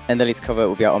 And Lily's cover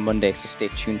will be out on Monday, so stay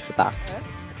tuned for that.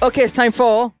 Okay, it's time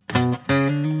for...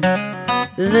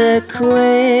 The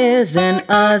quiz and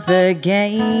other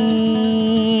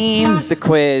games. The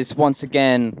quiz. Once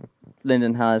again,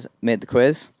 Lyndon has made the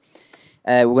quiz.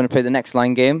 We're going to play the next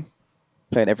line game.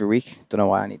 Play it every week. Don't know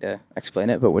why I need to explain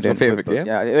it, but we're doing my favourite game.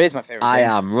 Yeah, it is my favourite I game.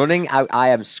 am running out. I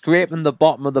am scraping the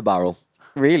bottom of the barrel.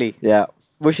 Really? Yeah.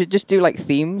 We should just do like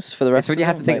themes for the rest So when of you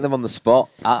have to think of them on the spot,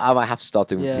 I might have to start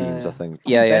doing Yeah, themes, yeah. I think.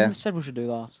 Yeah, yeah. Ben said we should do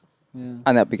that. Yeah.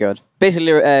 And that'd be good.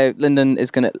 Basically, Lyndon is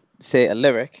going to say a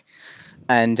lyric.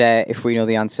 And if we know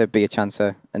the answer, be a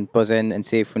chancer and buzz in and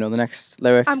see if we know the next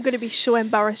lyric. I'm going to be so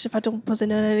embarrassed if I don't buzz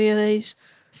in on any of these.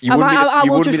 You wouldn't I be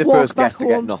will the just walk first back guest to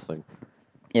get home. nothing.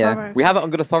 Yeah. Alright. We have it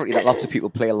on good authority that lots of people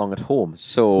play along at home.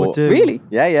 So We do. Really?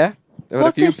 Yeah, yeah. There were a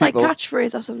What's few this, like people-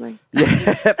 catchphase or something?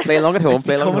 Yeah, play along at home.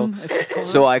 Play along at home.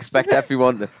 So I expect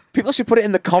everyone. People should put it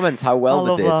in the comments how well I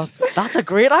love they did. that. That's a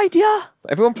great idea.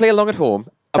 Everyone play along at home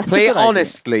and That's a play good idea.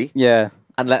 honestly Yeah.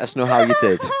 and let us know how you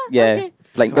did. Yeah. Okay.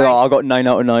 Like, Right. oh, I got 9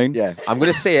 out of 9. Yeah, I'm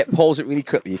going to say it. Pause it really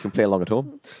quickly. You can play along at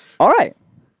home. All right.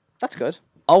 That's good.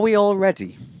 Are we all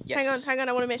ready? Yes. Hang on.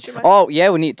 I want to make sure. Oh, yeah,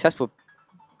 we need to test.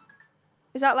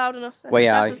 Is that loud enough? Well,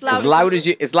 yeah, That's As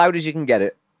loud as you can get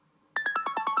it.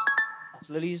 That's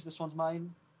Lily's. This one's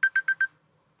mine.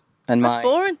 And That's my...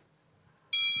 boring.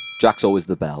 Jack's always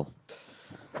the bell.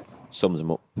 Sums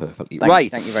them up perfectly.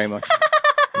 Thank you very much.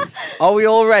 Are we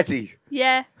all ready?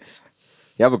 Yeah.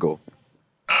 Here we go.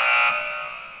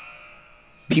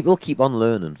 People keep on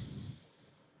learning.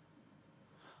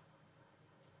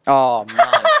 Oh, man.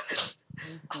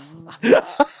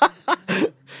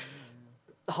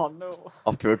 Oh no.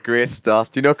 Off to a great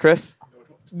start. Do you know, Chris?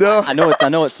 No. I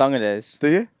know what song it is. Do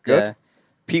you? Good. Yeah.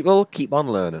 People keep on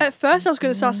learning. At first, I was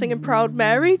going to start singing Proud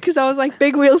Mary because I was like,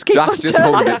 big wheels keep Jack's on just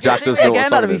turning. holding it. Jack does know what Again,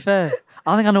 song to it be is. fair,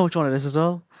 I think I know which one it is as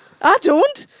well. I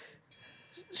don't.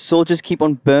 Soldiers keep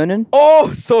on burning.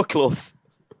 Oh, so close.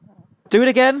 Do it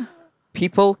again.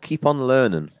 People keep on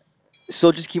learning.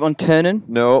 Soldiers keep on turning.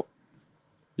 No.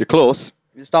 You're close.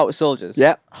 You start with soldiers.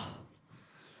 Yep.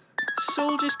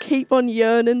 Soldiers keep on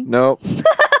yearning. No.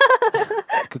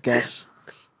 Good guess.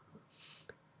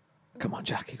 Come on,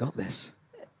 Jack. You got this.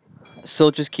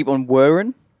 Soldiers keep on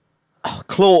whirring. Oh,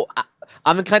 Chloe.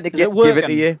 I'm inclined to Is give it it working?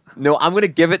 to you. No, I'm going to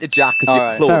give it to Jack because you're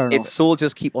Alright. close. Fair enough. It's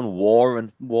soldiers keep on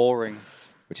warring, Warring.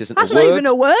 which isn't That's a not word. even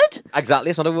a word. Exactly,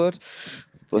 it's not a word.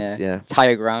 But yeah. It's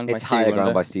Higher Ground by It's Stevie Higher Ground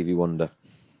Wonder. by Stevie Wonder.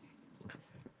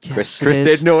 Yes, Chris it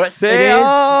is. did know it. Say It is.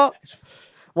 oh!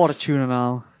 What a tune and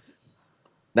all.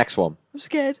 Next one. I'm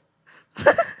scared.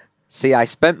 See, I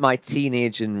spent my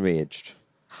teens enraged.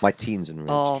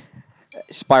 Oh,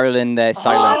 Spiraling their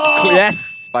silence. Yes,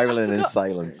 spiraling in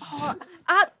silence.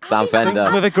 I Sam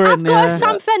Fender. with a I've grin. got Yeah. a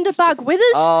Sam Fender bag with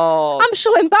us. Oh, I'm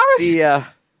so embarrassed. dear.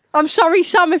 I'm sorry,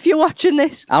 Sam, if you're watching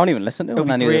this. I don't even listen to It would him.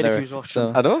 be I knew great the if he lyric, was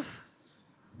watching. so- I know.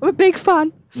 I'm a big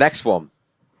fan. Next one.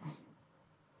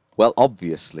 Well,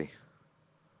 obviously.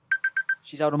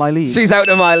 She's out of my league. She's out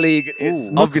of my league. It's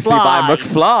Ooh. obviously by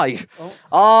McFly. McFly.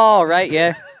 Oh, right,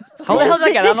 yeah. How the hell did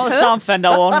I get that? Not a Sam Fender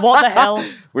one. What the hell?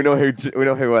 We know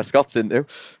who Scott's into.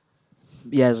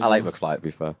 Yes. I like McFly, to be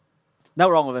fair. No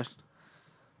wrong with it.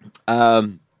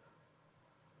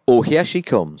 Oh, here she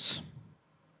comes.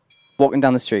 Walking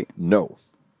down the street. No.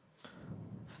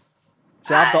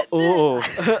 See, I've got Oh,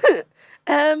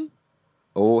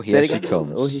 Say here it she again.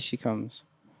 comes. Oh, here she comes.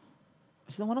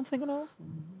 Is that the one I'm thinking of?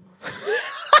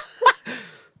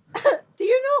 Do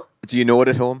you know? Do you know it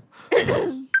at home?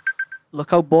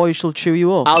 Look how boys shall chew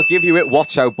you up. I'll give you it.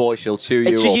 Watch out, boy. She'll chew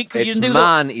It's you just up. you- 'cause you It's can do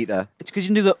Man Eater. It's because you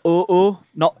can do the oh,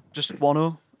 not just one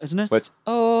O, isn't it? But it's,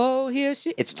 oh, here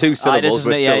she... It's two syllables.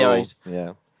 isn't but it? Yeah, still you're O. right.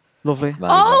 Yeah. Lovely. Man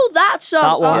Oh, that song.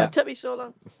 That one. Oh, Yeah. it took me so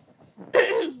long.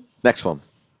 Eater. Next one.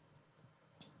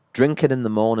 Drinking in the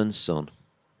morning sun.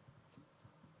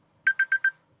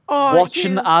 Oh,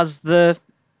 Watching Hugh. as the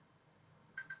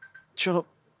shut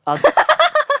up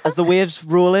as the waves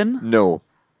roll in. No.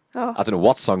 Oh. I don't know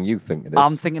what song you think it is.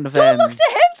 I'm thinking of Don't look to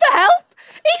him for help.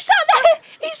 He sat there.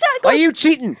 He sat Are going, you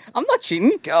cheating? I'm not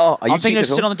cheating. Oh, are you I'm thinking cheating of at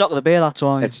sitting home? on the dock of the bay. That's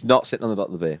why. It's not sitting on the dock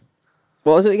of the bay.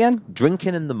 What was it again?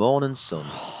 Drinking in the morning sun.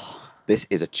 This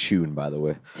is a tune, by the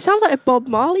way. It sounds like a Bob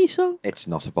Marley song. It's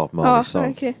not a Bob Marley Oh, song.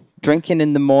 okay. Drinking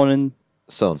in the morning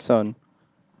Son. Son.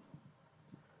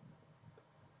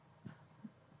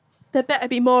 There better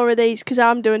be more of these because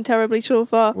I'm doing terribly so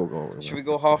far. Should we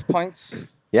go half points?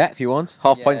 Yeah, if you want.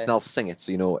 Half Yeah. points and I'll sing it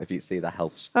so you know if you see that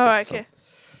helps. All right, okay.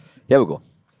 Here we go.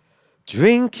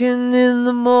 Drinking in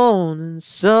the morning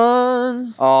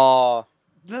sun. Oh.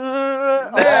 With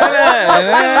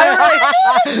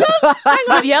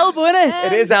the elbow in it.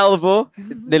 It is elbow.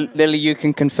 Lily, you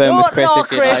can confirm with Chris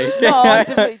if you Chris. like. No, I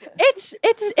didn't-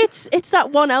 It's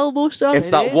that one elbow song. It's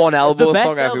that is one elbow the best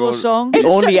song elbow everyone. song. The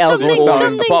only elbow something, song.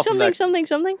 something, Apart from something, that.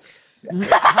 something.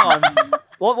 Hang on.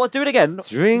 What? Do it again.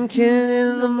 Drinking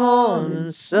in the morning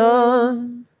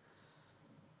sun.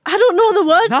 I don't know the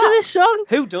words Nah. to this song.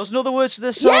 Who does know the words to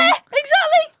this song? Yeah,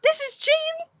 exactly. This is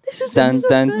cheating. This is Dun so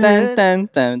dun fair. dun dun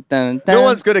dun dun dun. No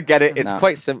one's gonna get it. It's No.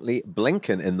 quite simply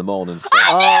blinking in the morning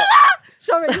sun.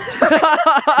 Sorry.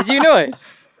 Did you know it?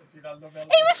 He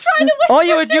was trying to whisper. Oh,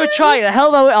 you were to us. trying to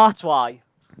help out. That's why.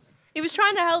 He was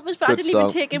trying to help us, but I Good didn't even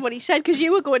song. take in what he said because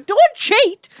you were going, "Don't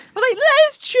cheat." I was like,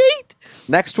 "Let's cheat."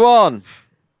 Next one.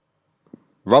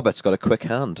 Robert's got a quick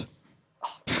hand.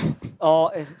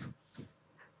 Oh,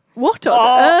 What on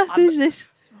Oh, earth is this?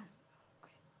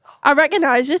 I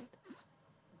recognise it.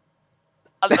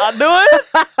 I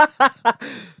knew it.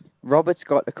 Robert's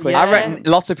got a quick. Yeah. I reckon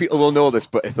lots of people will know this,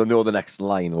 but if they know the next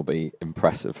line, will be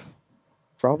impressive.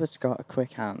 Robert's got a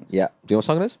quick hand. Yeah. Do you know what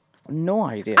song it is? No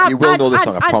idea. You will know this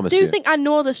song, I promise I you. do think I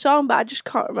know the song, but I just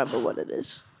can't remember what it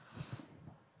is.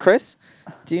 Chris,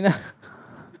 do you know?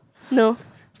 No.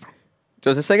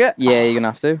 Does it sing it? Yeah, you're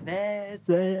gonna have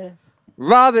to.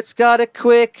 Robert's got a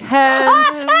quick hand.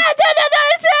 No,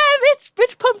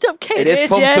 it's pumped up kicks. It is Yes,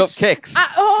 pumped yes. up kicks.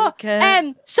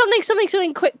 Okay.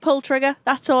 Something, quick pull trigger.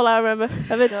 That's all I remember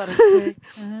of it.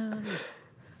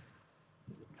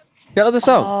 You know the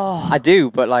song? Oh, I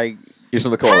do, but like, You just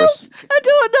know the chorus. I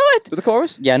don't know it. Do the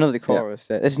chorus? yeah, I know the chorus.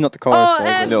 This is not the chorus. Oh, though,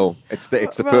 is it? No, it's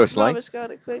the first line. Robert's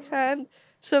got a quick hand.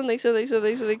 Something.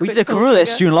 we quick did a pull cover of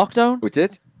this trigger. during lockdown. We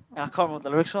did. I can't remember what the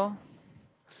lyrics are.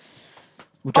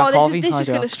 With Oh, Jack Harvey. this Hi, is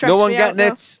going to Jack. stress No one me out getting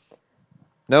now. it.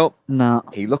 No. Nah.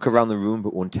 He look around the room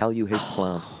but won't tell you his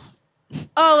plan.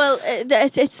 Oh well,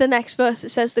 it's the next verse that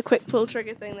says the quick pull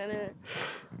trigger thing. Then isn't it?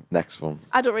 Next one.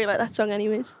 I don't really like that song,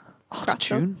 anyways. Oh, it's a Crap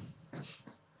song. tune.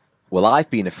 Well, I've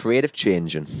been afraid of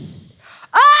changing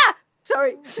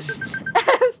Sorry.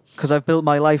 Because I've built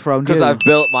my life around you. because I've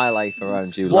built my life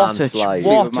around you. What a, Landslide.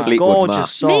 what a Fleetwood gorgeous Mac.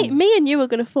 song. Me and you are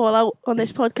going to fall out on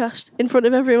this podcast in front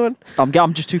of everyone. I'm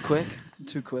just too quick.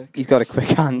 Too quick. He's got a quick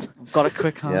hand. I've got a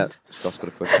quick hand. Yeah, Scott's got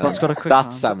a quick hand. Scott's got a quick That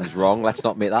hand. sounds wrong. Let's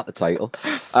not make that the title.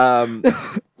 Oh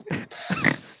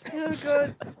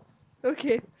god.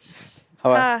 Okay.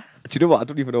 How Ah. Do you know what? I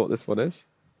don't even know what this one is.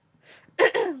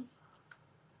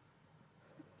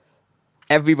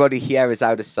 Everybody here is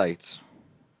out of sight.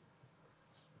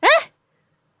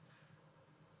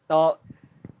 Oh,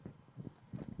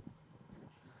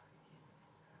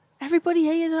 Everybody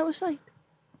here is out of sight.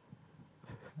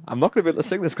 I'm not going to be able to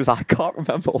sing this because I can't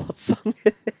remember what song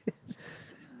it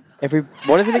is.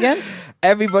 What is it again?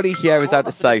 Everybody here is out of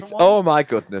that's a sight. different one. Oh my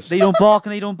goodness. they don't bark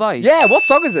and they don't bite. Yeah, what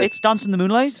song is it? It's Dance in the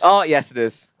Moonlight. Oh, yes, it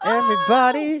is.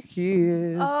 Everybody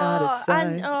here is out of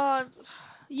And sight.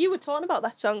 you were talking about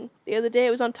that song the other day.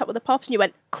 It was on Top of the Pops, and you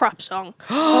went crap song.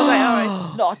 I was like,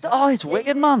 all right. No, it's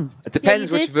wicked, man. It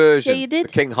depends you which did. version. Yeah, you did.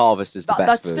 The King Harvest is the best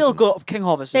That's version. still good. King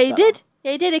Harvest. Yeah, is you better. did.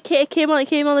 Yeah, you did. It came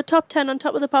on the top 10 on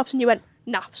Top of the Pops, and you went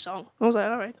naff song. I was like,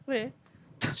 all right, wait.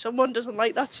 Someone doesn't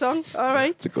like that song. All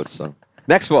right. It's a good song.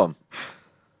 Next one.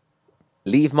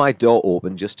 Leave my door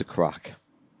open just a crack.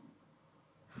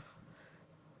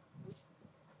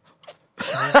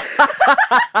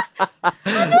 I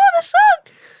know the song.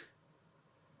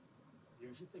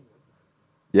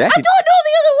 Yeah, I don't know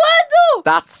the other word though.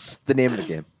 that's the name of the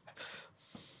game.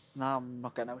 Nah, I'm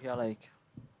not getting out here. Like,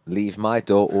 Leave my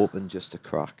door open just a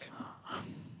crack.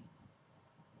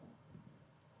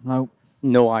 no.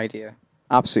 No idea.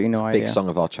 Absolutely no idea. Big song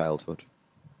of our childhood.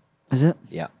 Is it?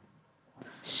 Yeah.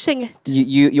 Sing it.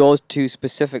 Yours two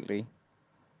specifically.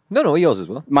 No, yours as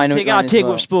well. Mine. I mine as take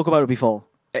well. we've spoke about it before.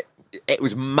 It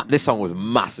was this song was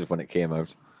massive when it came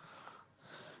out.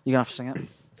 You're gonna have to sing it.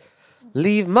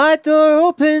 Leave my door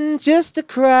open just a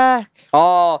crack.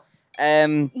 Oh,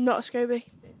 Not a Scooby.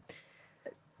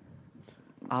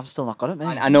 I've still not got it,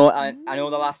 mate. I know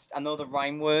the last. I know the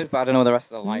rhyme word, but I don't know the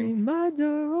rest of the Leave line. my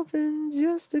door open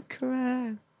just a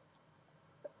crack.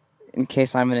 In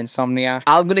case I'm an insomniac.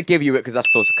 I'm gonna give you it because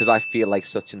that's close. Because I feel like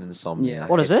such an insomnia. Yeah.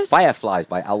 What is It's it? Fireflies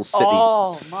by Owl City.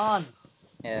 Oh man.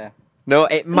 Yeah. No,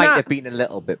 it might Nah. have been a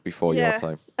little bit before your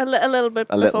time, A little bit.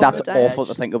 A little- before That's my time. awful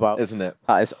to think about. isn't it?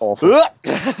 That is awful.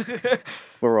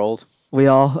 We're old. We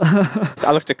are. So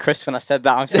I looked at Chris when I said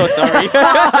that. I'm so sorry.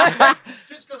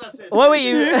 Just because I said. Where were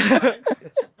you?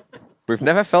 We've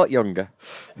never felt younger.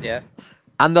 yeah.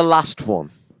 And the last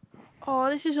one. Oh,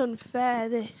 this is unfair,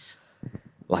 this.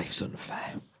 Life's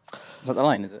unfair. Is that the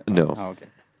line, is it? No. Oh, okay.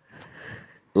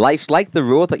 Life's like the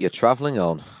road that you're travelling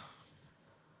on.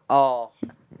 Oh.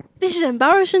 This is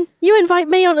embarrassing. You invite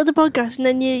me onto the podcast and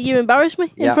then you embarrass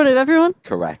me in Yeah. front of everyone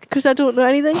Correct. because I don't know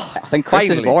anything. I think Chris is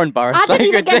Finally. more embarrassed. I didn't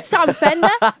even Like, get Sam Fender.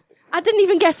 I didn't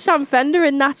even get Sam Fender,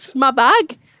 and that's my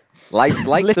bag. Life's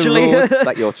like Literally. the road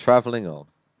that you're travelling on.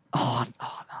 Oh, no.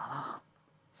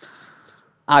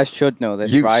 I should know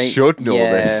this, You right? should know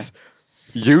Yeah. this.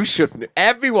 You should.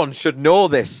 Everyone should know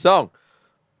this song.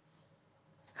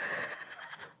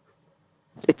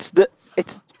 It's.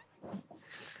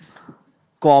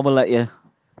 Go on, we'll let you.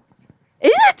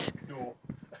 Is it? No.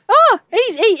 Oh,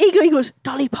 he goes,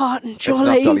 Dolly Parton, It's not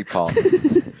Jolene. Dolly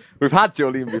Parton. We've had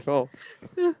Jolene before.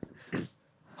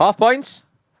 Half points?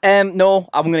 No,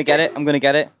 I'm gonna get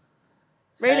it.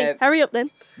 Really? Hurry up then.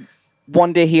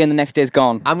 One day here and the next day is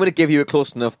gone. I'm going to give you a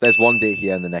close enough. There's one day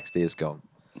here and the next day is gone.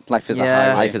 Life is a Yeah.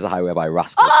 highway. Life is a Highway by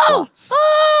Rascal Oh! Flatts.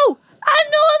 Oh! I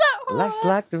know that. Oh. Life's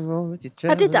like the road that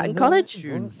you're I did that in traveling college.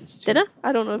 on. Did I?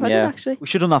 I don't know if I Yeah. did actually. We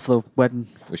should have done that for the wedding.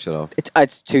 We should have.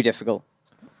 It's too difficult.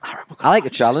 I like a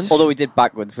challenge. Although we did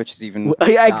backwards, which is even.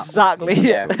 Yeah, exactly.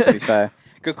 Yeah, to be fair.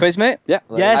 Good quiz, mate. Yeah.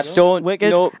 Yes. I don't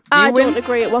Wicked. know. I You win. don't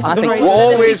agree. It wasn't I think great. We're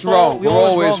always Before, wrong. we We're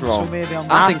always wrong. So maybe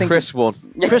I'm I wrong. think Chris won.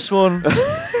 Chris won.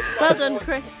 Well done,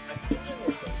 Chris.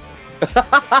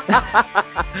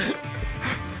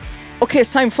 Okay,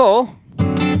 it's time for.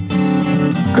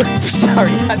 Sorry,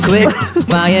 Quick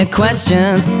fire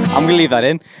questions. I'm gonna leave that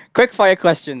in. Quick fire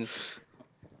questions.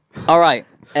 All right.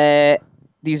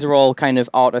 These are all kind of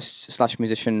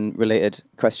artist/musician related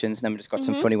questions, and then we just got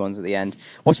some funny ones at the end.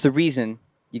 What's the reason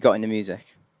you got into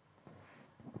music?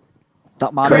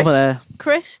 That man Chris. over there.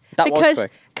 Chris. That was because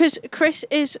quick. Because Chris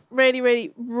is really,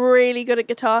 really, really good at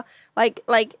guitar. Like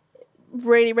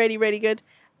really, really, really good.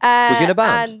 Was he in a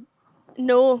band? And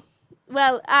no.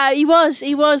 Well, he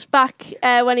was back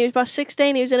when he was about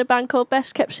 16. He was in a band called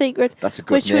Best Kept Secret. That's a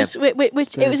good which name. was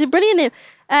which it was a brilliant name.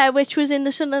 Which was in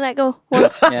the Sunderland Echo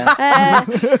once. Yeah.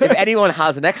 If anyone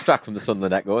has an extract from the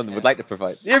Sunderland Echo and would like to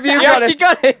provide, if you got Yes, it, you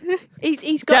got it.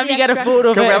 He's got Can the we get a extra. photo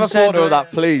of can it? we have a and send photo it? of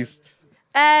that, please?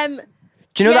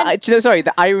 Do you know Yeah. that? Do you know, sorry,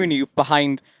 the irony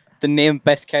behind the name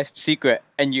Best Kept Secret,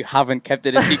 and you haven't kept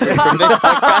it a secret from this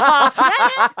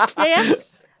podcast.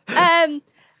 Yeah.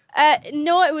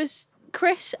 No, it was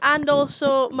Chris and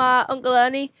also my Uncle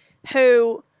Ernie,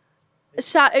 who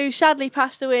sadly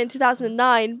passed away in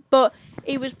 2009, but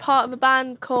he was part of a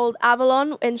band called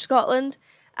Avalon in Scotland,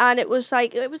 and it was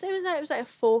like a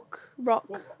folk rock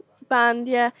band,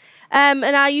 yeah. And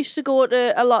I used to go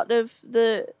to a lot of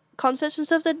the concerts and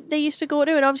stuff that they used to go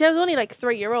to, and obviously I was only like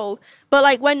 3-year-old, but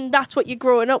like when that's what you're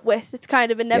growing up with, it's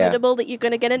kind of inevitable that you're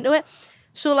going to get into it.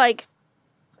 So like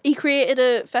he created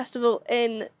a festival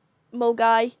in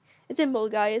Mulgai. It's in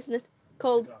Mulgai, isn't it?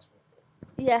 Called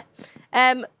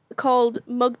called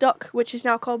Mugdock, which is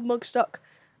now called Mugstock.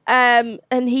 And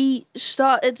he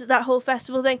started that whole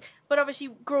festival thing. But obviously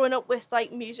growing up with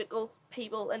like musical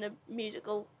people and a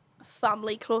musical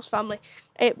family, close family,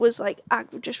 it was like I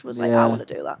just was like, I Yeah. want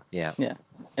to do that. Yeah. Yeah,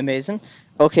 amazing.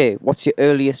 Okay, what's your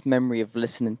earliest memory of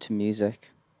listening to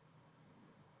music?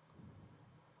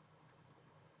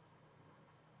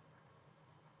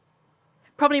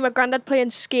 Probably my granddad playing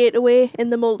Skate Away in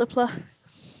the multipler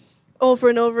over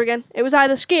and over again. It was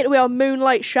either Skate Away or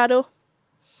Moonlight Shadow.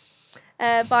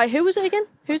 By who was it again?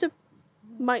 Who's a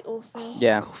Michael?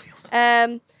 Yeah.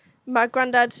 My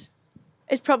granddad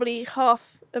is probably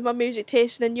half of my music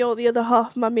taste, and then you're the other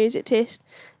half of my music taste.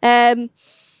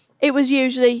 It was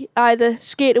usually either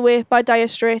Skate Away by Dire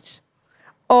Straits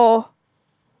or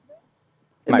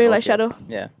Michael Moonlight Field. Shadow.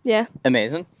 Yeah, Yeah.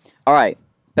 amazing. All right,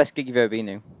 best gig you've ever been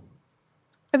to?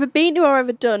 Ever been to or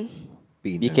ever done?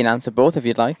 You can answer both if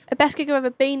you'd like. The best gig I've ever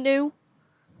been to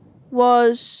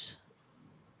was...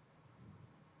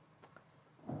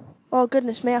 Oh,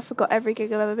 goodness me, I forgot every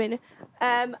gig I've ever been to.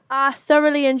 I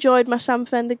thoroughly enjoyed my Sam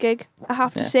Fender gig. I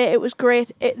have to Yeah. say, it was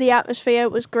great. The atmosphere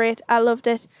was great. I loved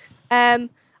it.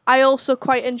 I also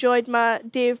quite enjoyed my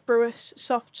Dave Brewis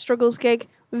Soft Struggles gig.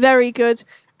 Very good.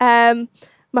 My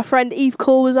friend Eve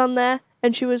Cole was on there,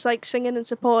 and she was like singing and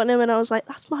supporting him, and I was like,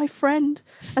 that's my friend.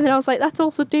 And then I was like, that's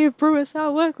also Dave Brewis,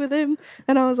 I'll work with him.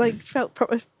 And I was like, felt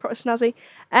proper snazzy.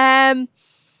 I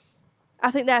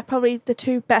think they're probably the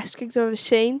two best gigs I've ever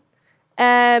seen.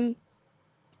 The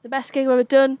best gig I've ever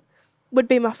done would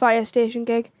be my fire station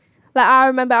gig. Like, I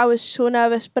remember I was so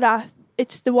nervous, but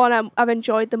it's the one I've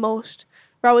enjoyed the most.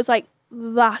 Where I was like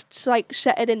that's like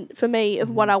set it in for me of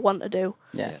what I want to do.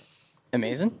 Yeah.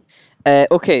 Amazing.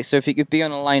 Okay, so if you could be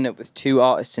on a lineup with 2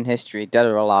 artists in history, dead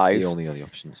or alive, The only other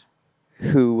options.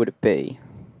 who would it be?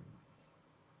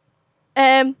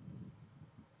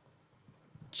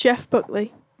 Jeff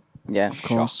Buckley. Yeah. Of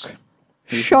course.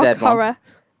 He's the Shock dead one. horror.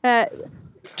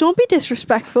 Don't be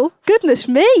disrespectful. Goodness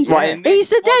me. What, He's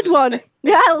the dead one.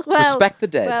 Well. Respect the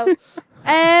dead.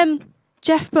 Well.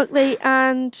 Jeff Buckley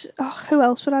and who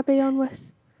else would I be on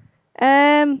with?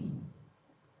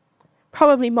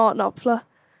 Probably Martin Knopfler.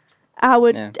 I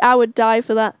would die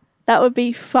for that. That would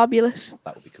be fabulous.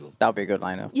 That would be cool. That would be a good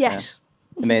lineup. Yes.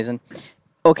 Yeah. Amazing.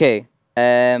 Okay.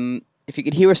 If you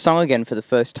could hear a song again for the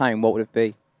first time, what would it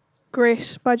be?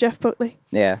 Grace by Jeff Buckley.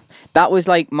 Yeah. That was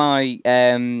like my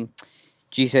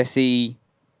GCSE.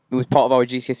 It was part of our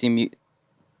GCSE.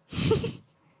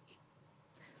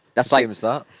 That's Same like as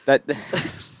that. that.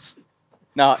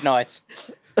 No, it's.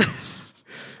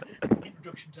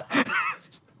 Introduction to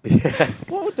Yes.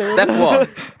 What we're doing? Step 1.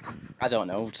 I don't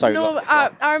know. Sorry. No, lost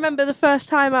the I remember the first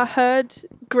time I heard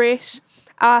Grace.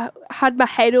 I had my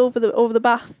head over the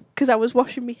bath because I was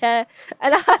washing my hair,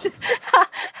 and I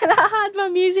had my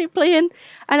music playing,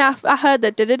 and I heard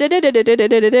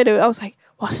the. I was like,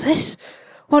 "What's this?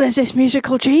 What is this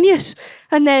musical genius?"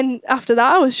 And then after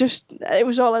that, it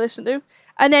was all I listened to.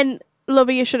 And then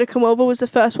 "Lover You Should Have Come Over" was the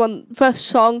first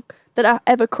song that I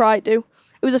ever cried to.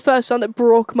 It was the first song that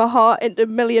broke my heart into a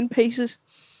million pieces.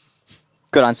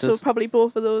 Good So answers. probably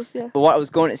both of those, yeah. But what I was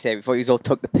going to say before you all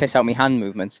took the piss out of my hand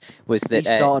movements was that He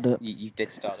started it. You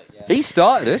did start it. Yeah. He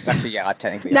started it. Actually, yeah, I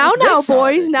technically. Now, this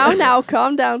boys. started? Now,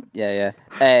 calm down. Yeah.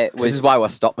 This Was is why we're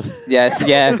stopping. yes,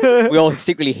 yeah. We all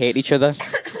secretly hate each other,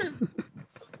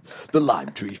 The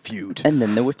Lime Tree feud. and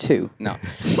then there were 2. No.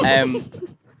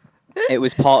 It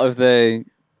was part of the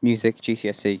music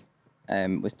GCSE.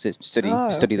 Was to study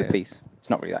the okay. piece. It's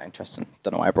not really that interesting.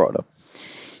 Don't know why I brought it up.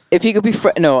 If you could be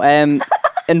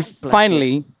and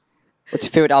finally, what's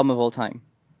your favorite album of all time?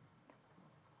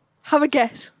 Have a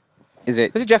guess. Is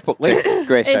it Is it Jeff Buckley?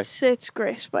 Grace? It's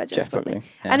Grace by Jeff, Jeff Buckley. Buckley,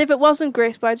 yeah. And if it wasn't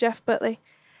Grace by Jeff Buckley,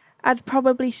 I'd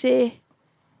probably say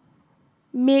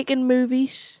Making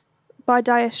Movies by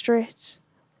Dire Straits,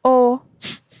 or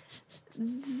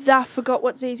I forgot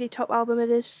what ZZ Top album it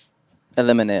is.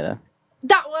 Eliminator.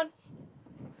 That one.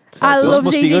 I This love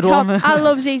must be a ZZ good Top. one. I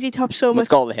love ZZ Top so It's much.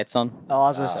 got all the hits on. Oh,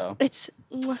 as is. So. It's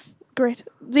great.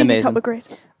 ZZ Amazing. Top are great.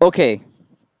 Okay.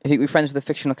 If you could be friends with a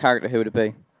fictional character, who would it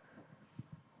be?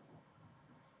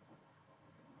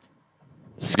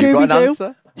 You got an Scooby Doo.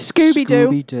 answer? Scooby Doo.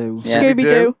 Scooby-Doo. Yeah. Scooby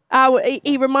Doo.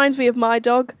 He reminds me of my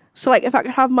dog. So like, if I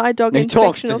could have my dog He in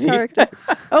talks, fictional does he? character.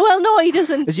 Oh well, no, he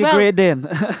doesn't. Is your well, Great Dane?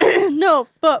 No,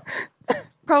 but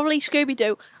probably Scooby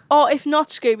Doo, or if not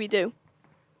Scooby Doo,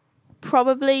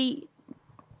 probably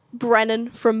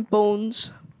Brennan from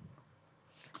Bones.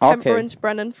 Okay. Temperance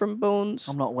Brennan from Bones.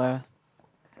 I'm not aware.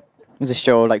 It was a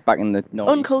show like back in the 90s.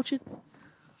 Uncultured.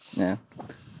 Yeah.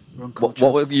 We're What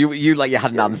uncultured. were you like you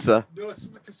had an answer? No,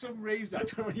 for some reason, I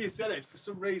don't know when you said it, for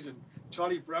some reason,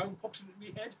 Charlie Brown popped into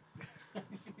my head.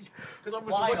 Because I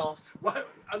must Why have not? watched, well,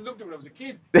 I loved it when I was a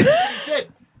kid. When he said,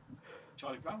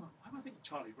 Charlie Brown, why am I thinking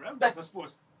Charlie Brown? I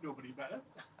suppose nobody better.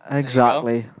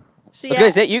 Exactly. So I was yeah, going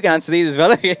to say, you can answer these as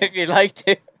well if you'd like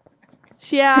to.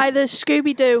 so yeah, either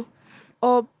Scooby Doo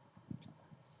or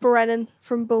Brennan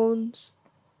from Bones.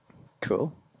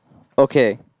 Cool.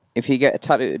 Okay. If you get a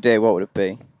tattoo today, what would it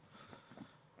be?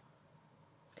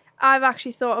 I've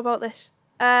actually thought about this.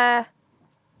 I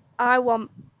want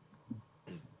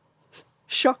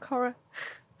shock horror.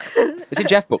 Is it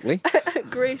Jeff Buckley?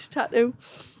 Grace tattoo.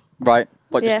 Right.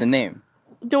 What, just Yeah. the name?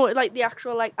 No, like the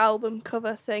actual like album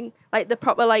cover thing, like the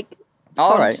proper like All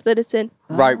font right. that it's in.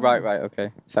 Right.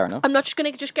 Okay. Fair enough. I'm not just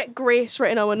gonna just get Grace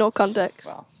written on with no context.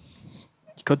 Well,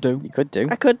 You could do. you could do.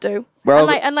 I could do. Well,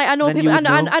 and I know Then people. you I would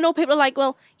know, know. I know people are like,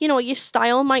 well, you know, your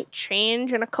style might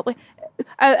change in a couple.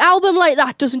 An album like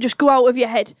that doesn't just go out of your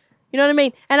head. You know what I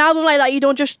mean? An album like that, you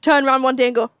don't just turn around one day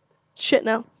and go, shit,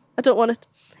 no, I don't want it.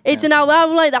 It's an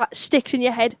album like that sticks in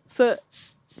your head for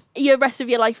the rest of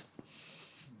your life.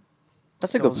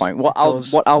 That's a good Does- point. What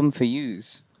does. album for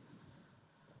yous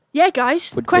Yeah,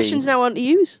 guys. Would Questions be- now on to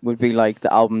use. would be like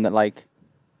the album that like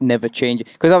never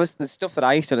changes? Because the stuff that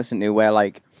I used to listen to where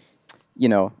like, you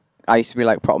know, I used to be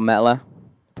like proper metaler,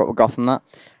 proper goth and that,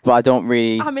 but I don't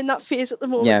really. I'm in that phase at the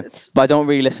moment. Yeah, It's- but I don't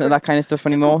really listen to that kind of stuff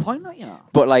anymore. Good point, that, yeah.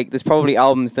 But like, there's probably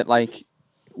albums that like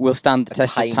will stand the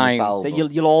test of timeless time. album.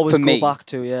 That you'll always For go me. back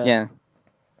to, yeah. Yeah.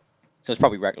 So it's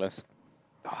probably Reckless.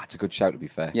 Oh, it's a good shout to be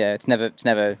fair. Yeah, it's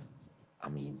never. I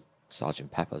mean,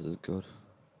 Sergeant Pepper's is good.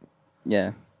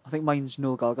 Yeah. I think mine's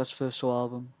Noel Gallagher's first solo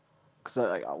album. because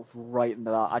I was right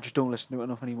into that. I just don't listen to it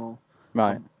enough anymore.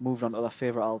 Right. Moved on to their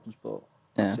favourite albums, but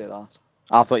Yeah. I'd say that.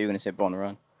 I thought you were going to say Born to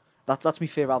Run. That's my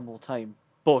favourite album of all time.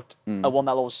 But a one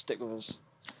that'll always stick with us.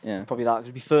 Yeah. Probably that. 'Cause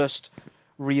it'd be first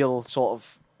real sort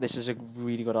of, this is a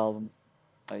really good album.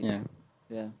 Like, Yeah.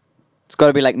 Yeah. It's got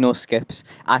to be like no skips.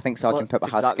 I think Sgt. Well, Pepper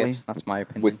has exactly. skips. That's my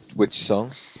opinion. Which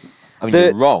song? I mean, The-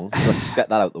 you're wrong. Let's get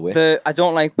that out the way. I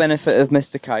don't like Benefit of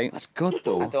Mr. Kite. That's good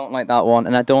though. I don't like that one,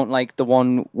 and I don't like the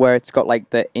one where it's got like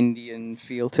the Indian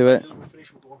feel to it.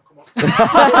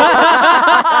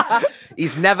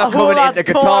 He's never Oh, coming that's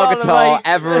into caught on the guitar mic.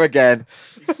 ever again.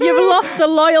 You've lost a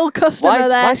loyal customer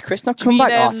there. Why is Chris not Do you come back?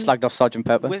 mean, Oh, I slagged off Sgt.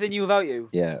 Pepper. With and You Without You.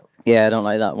 Yeah. Yeah, I don't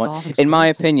like that one. Oh, I think In my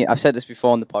it's opinion, I've said this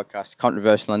before on the podcast,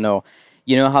 controversial, I know.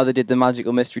 You know how they did the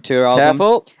Magical Mystery Tour album?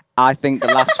 Careful. I think the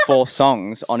last 4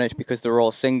 songs on it, because they're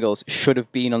all singles, should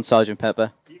have been on Sgt.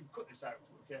 Pepper. You can cut this out,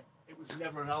 okay? It was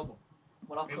never an album.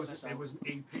 It was an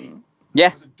EP. Yeah.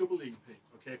 It was a double EP,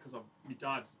 okay? Because my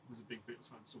dad was a big Beatles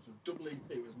fan, so it was a double EP.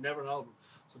 It was never an album.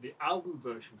 So the album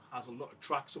version has a lot of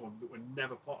tracks on that were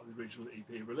never part of the original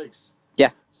EP release. Yeah.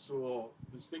 So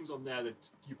there's things on there that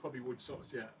you probably would sort of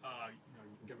say, you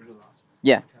can get rid of that.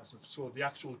 Yeah. Okay, so the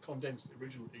actual condensed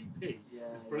original EP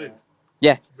is brilliant.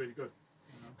 Yeah. It's really good.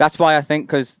 That's why I think,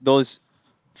 because those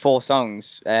 4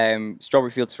 songs,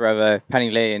 Strawberry Fields Forever,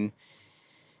 Penny Lane,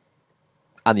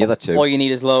 And the other two. All You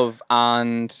Need Is Love,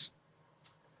 and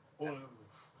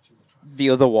the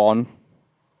other one,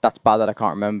 that's bad that I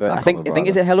can't remember. I I can't think remember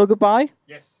is it Hello Goodbye?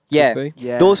 Yes. Yeah. be.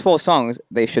 Yeah. Those 4 songs,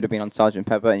 they should have been on Sgt.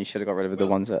 Pepper, and you should have got rid of the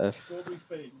ones that are... Strawberry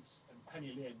Fields and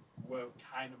Penny Lane were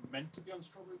kind of meant to be on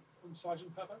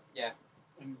Sgt. Pepper. Yeah.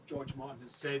 And George Martin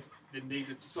has said they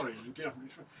needed. Sorry, you get off.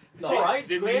 It's all right,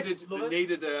 They it's great, needed. love They it.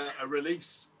 needed a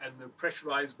release, and they're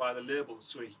pressurised by the label,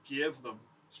 so he gave them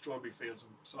Strawberry Fields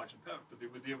and Sgt. Pepper. But they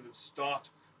were there at the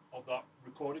start of that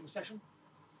recording session,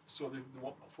 so they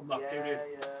were from that period.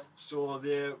 Yeah. So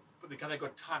they kind of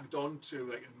got tagged on to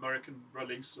like an American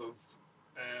release of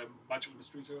Magical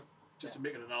Mystery Tour, just to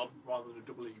make it an album rather than a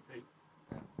double EP.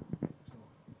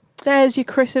 There's your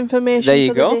Chris information. There you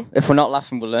for the go. day. If we're not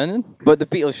laughing, we're learning. But the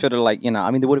Beatles should have, like, I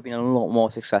mean, they would have been a lot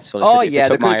more successful. Oh, if yeah,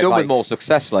 they took could my have done with advice. more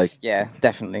success, like. Yeah,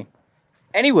 definitely.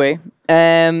 Anyway,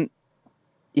 your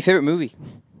favourite movie?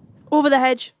 Over the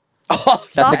Hedge. Oh,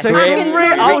 That's a I great.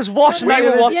 can- I was watching We that.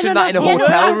 were with- watching that in a Yeah, no,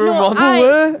 hotel no, room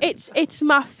no, once. It's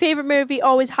my favourite movie.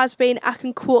 Always has been. I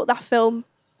can quote that film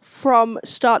from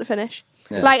start to finish.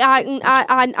 Yeah. Like I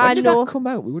When did know. that come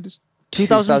out? We were just...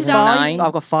 2005.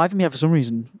 I've got 5 in me for some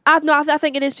reason. I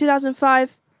think it is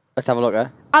 2005. Let's have a look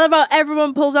at. I love how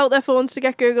everyone pulls out their phones to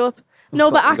get Google up. No,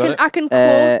 but you got it? I can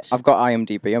quote. I've got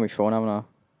IMDb on my phone, haven't I?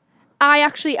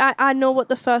 I know what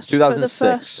the first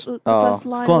 2006. the Oh. first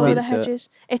line Go on of then. the Let's do it. hedge is.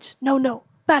 It's no,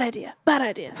 bad idea.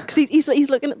 Because he's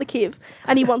looking at the cave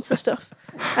and he wants the stuff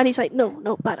and he's like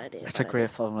no, bad idea. It's a great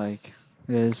film, like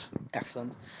it is.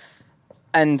 Excellent.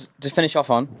 And to finish off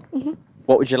on,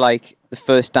 what would you like the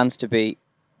first dance to be?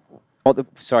 I'll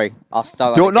start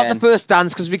that Don't, not again. the first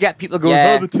dance, because we get people going,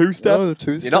 Yeah. oh, the two-step. Oh, the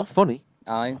two-step. You're not funny.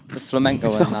 Aye, the flamenco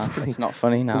It's in not that. funny. It's not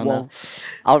funny now. The No. waltz.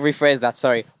 I'll rephrase that.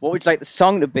 Sorry. What would you like the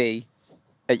song to be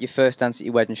at your first dance at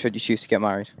your wedding? Should you choose to get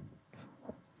married?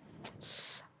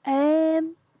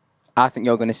 I think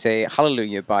you're going to say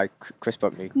 "Hallelujah" by Chris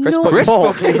Buckley. Chris No. Buckley. Chris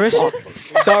Buckley.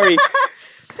 Chris? Sorry.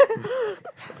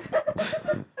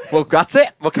 Well, that's it.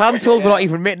 We're cancelled. We're not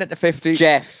even making it to 50.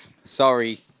 Jeff.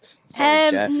 Sorry.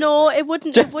 Sorry, Jeff. No, it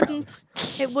wouldn't. Jeff.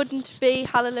 It wouldn't be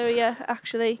Hallelujah.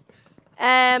 Actually,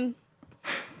 I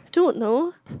don't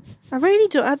know. I really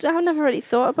don't. I've never really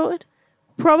thought about it.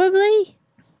 Probably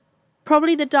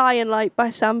The Dying Light by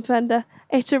Sam Fender.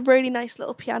 It's a really nice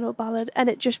little piano ballad, and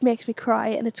it just makes me cry,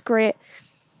 and it's great.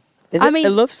 Is I it mean- a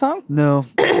love song? No,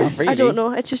 I don't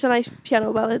know. It's just a nice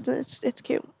piano ballad, and it's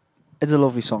cute. it's a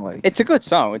lovely song. Like It's a good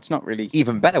song. It's not really.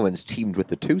 Even better when it's teamed with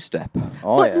the two-step.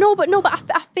 Oh, but yeah. no, but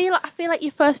I feel like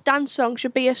your first dance song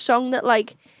should be a song that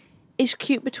like is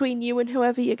cute between you and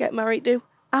whoever you get married to.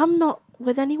 I'm not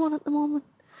with anyone at the moment,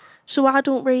 so I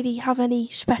don't really have any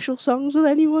special songs with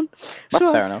anyone. That's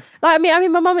So, fair enough. Like I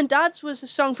mean, my mum and dad's was a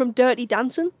song from Dirty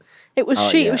Dancing. It was Oh,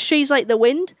 It yeah. was She's Like the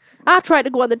Wind. I tried to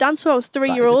go on the dance floor. I was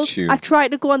 3-year-old. tune. I tried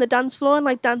to go on the dance floor and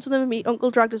like dance with them, and my uncle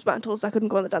dragged us back and told us I couldn't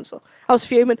go on the dance floor. I was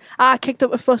fuming. I kicked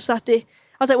up a fuss that day.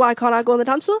 I was like, "Why can't I go on the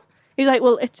dance floor?" He was like,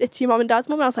 "Well, it's your mum and dad's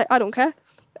mum." And I was like, "I don't care.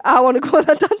 I want to go on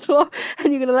that dance floor,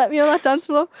 and you're gonna let me on that dance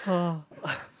floor."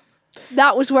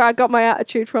 That was where I got my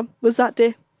attitude from. Was that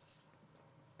day?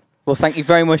 Well, thank you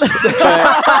very much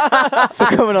for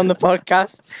coming on the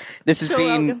podcast. This has So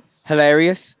been welcome.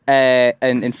 hilarious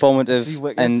and informative Three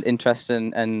wickets. and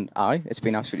interesting, and it's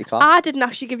been absolutely class. I didn't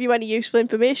actually give you any useful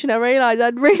information. I realised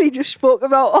I'd really just spoke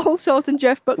about all sorts and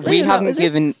Jeff Buckley. We and that haven't was it.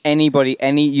 given anybody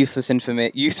any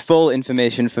useful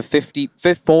information for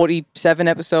 47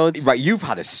 episodes. Right, you've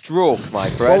had a stroke, my Well,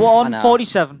 friend. we're I on know.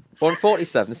 47.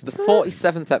 147. This is the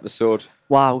 47th episode.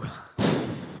 Wow.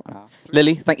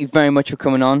 Lily, thank you very much for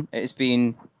coming on. It has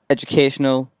been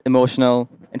educational, emotional,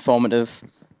 informative.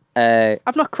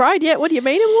 I've not cried yet. What do you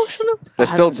mean emotional? There's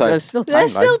still time. There's still time.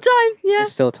 There's still right? time. Yeah.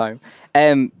 There's still time.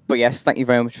 But yes, thank you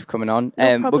very much for coming on.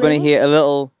 No We're going to problemo. hear a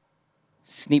little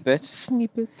snippet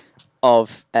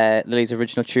of Lily's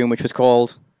original tune, which was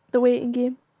called, The Waiting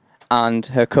Game. and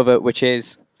her cover, which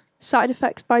is, Side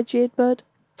Effects by Jade Bird.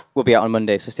 will be out on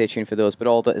Monday, so stay tuned for those. But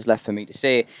all that is left for me to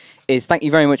say is thank you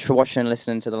very much for watching and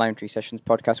listening to the Lime Tree Sessions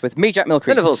podcast with me, Jack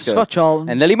Milcrease, Scott Charlton.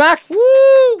 and Lily Mack. Woo!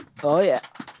 Oh, yeah.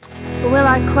 Will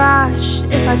I crash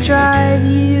if I drive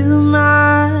you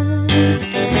mad?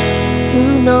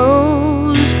 Who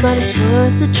knows, but it's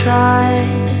worth a try.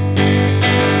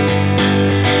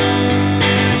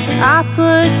 I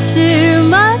put too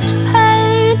much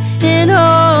pain in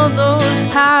all those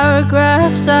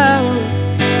paragraphs out,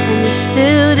 and you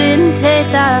still didn't take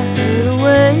that hurt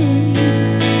away.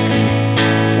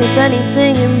 If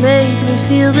anything, it made me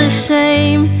feel the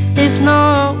same, if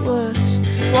not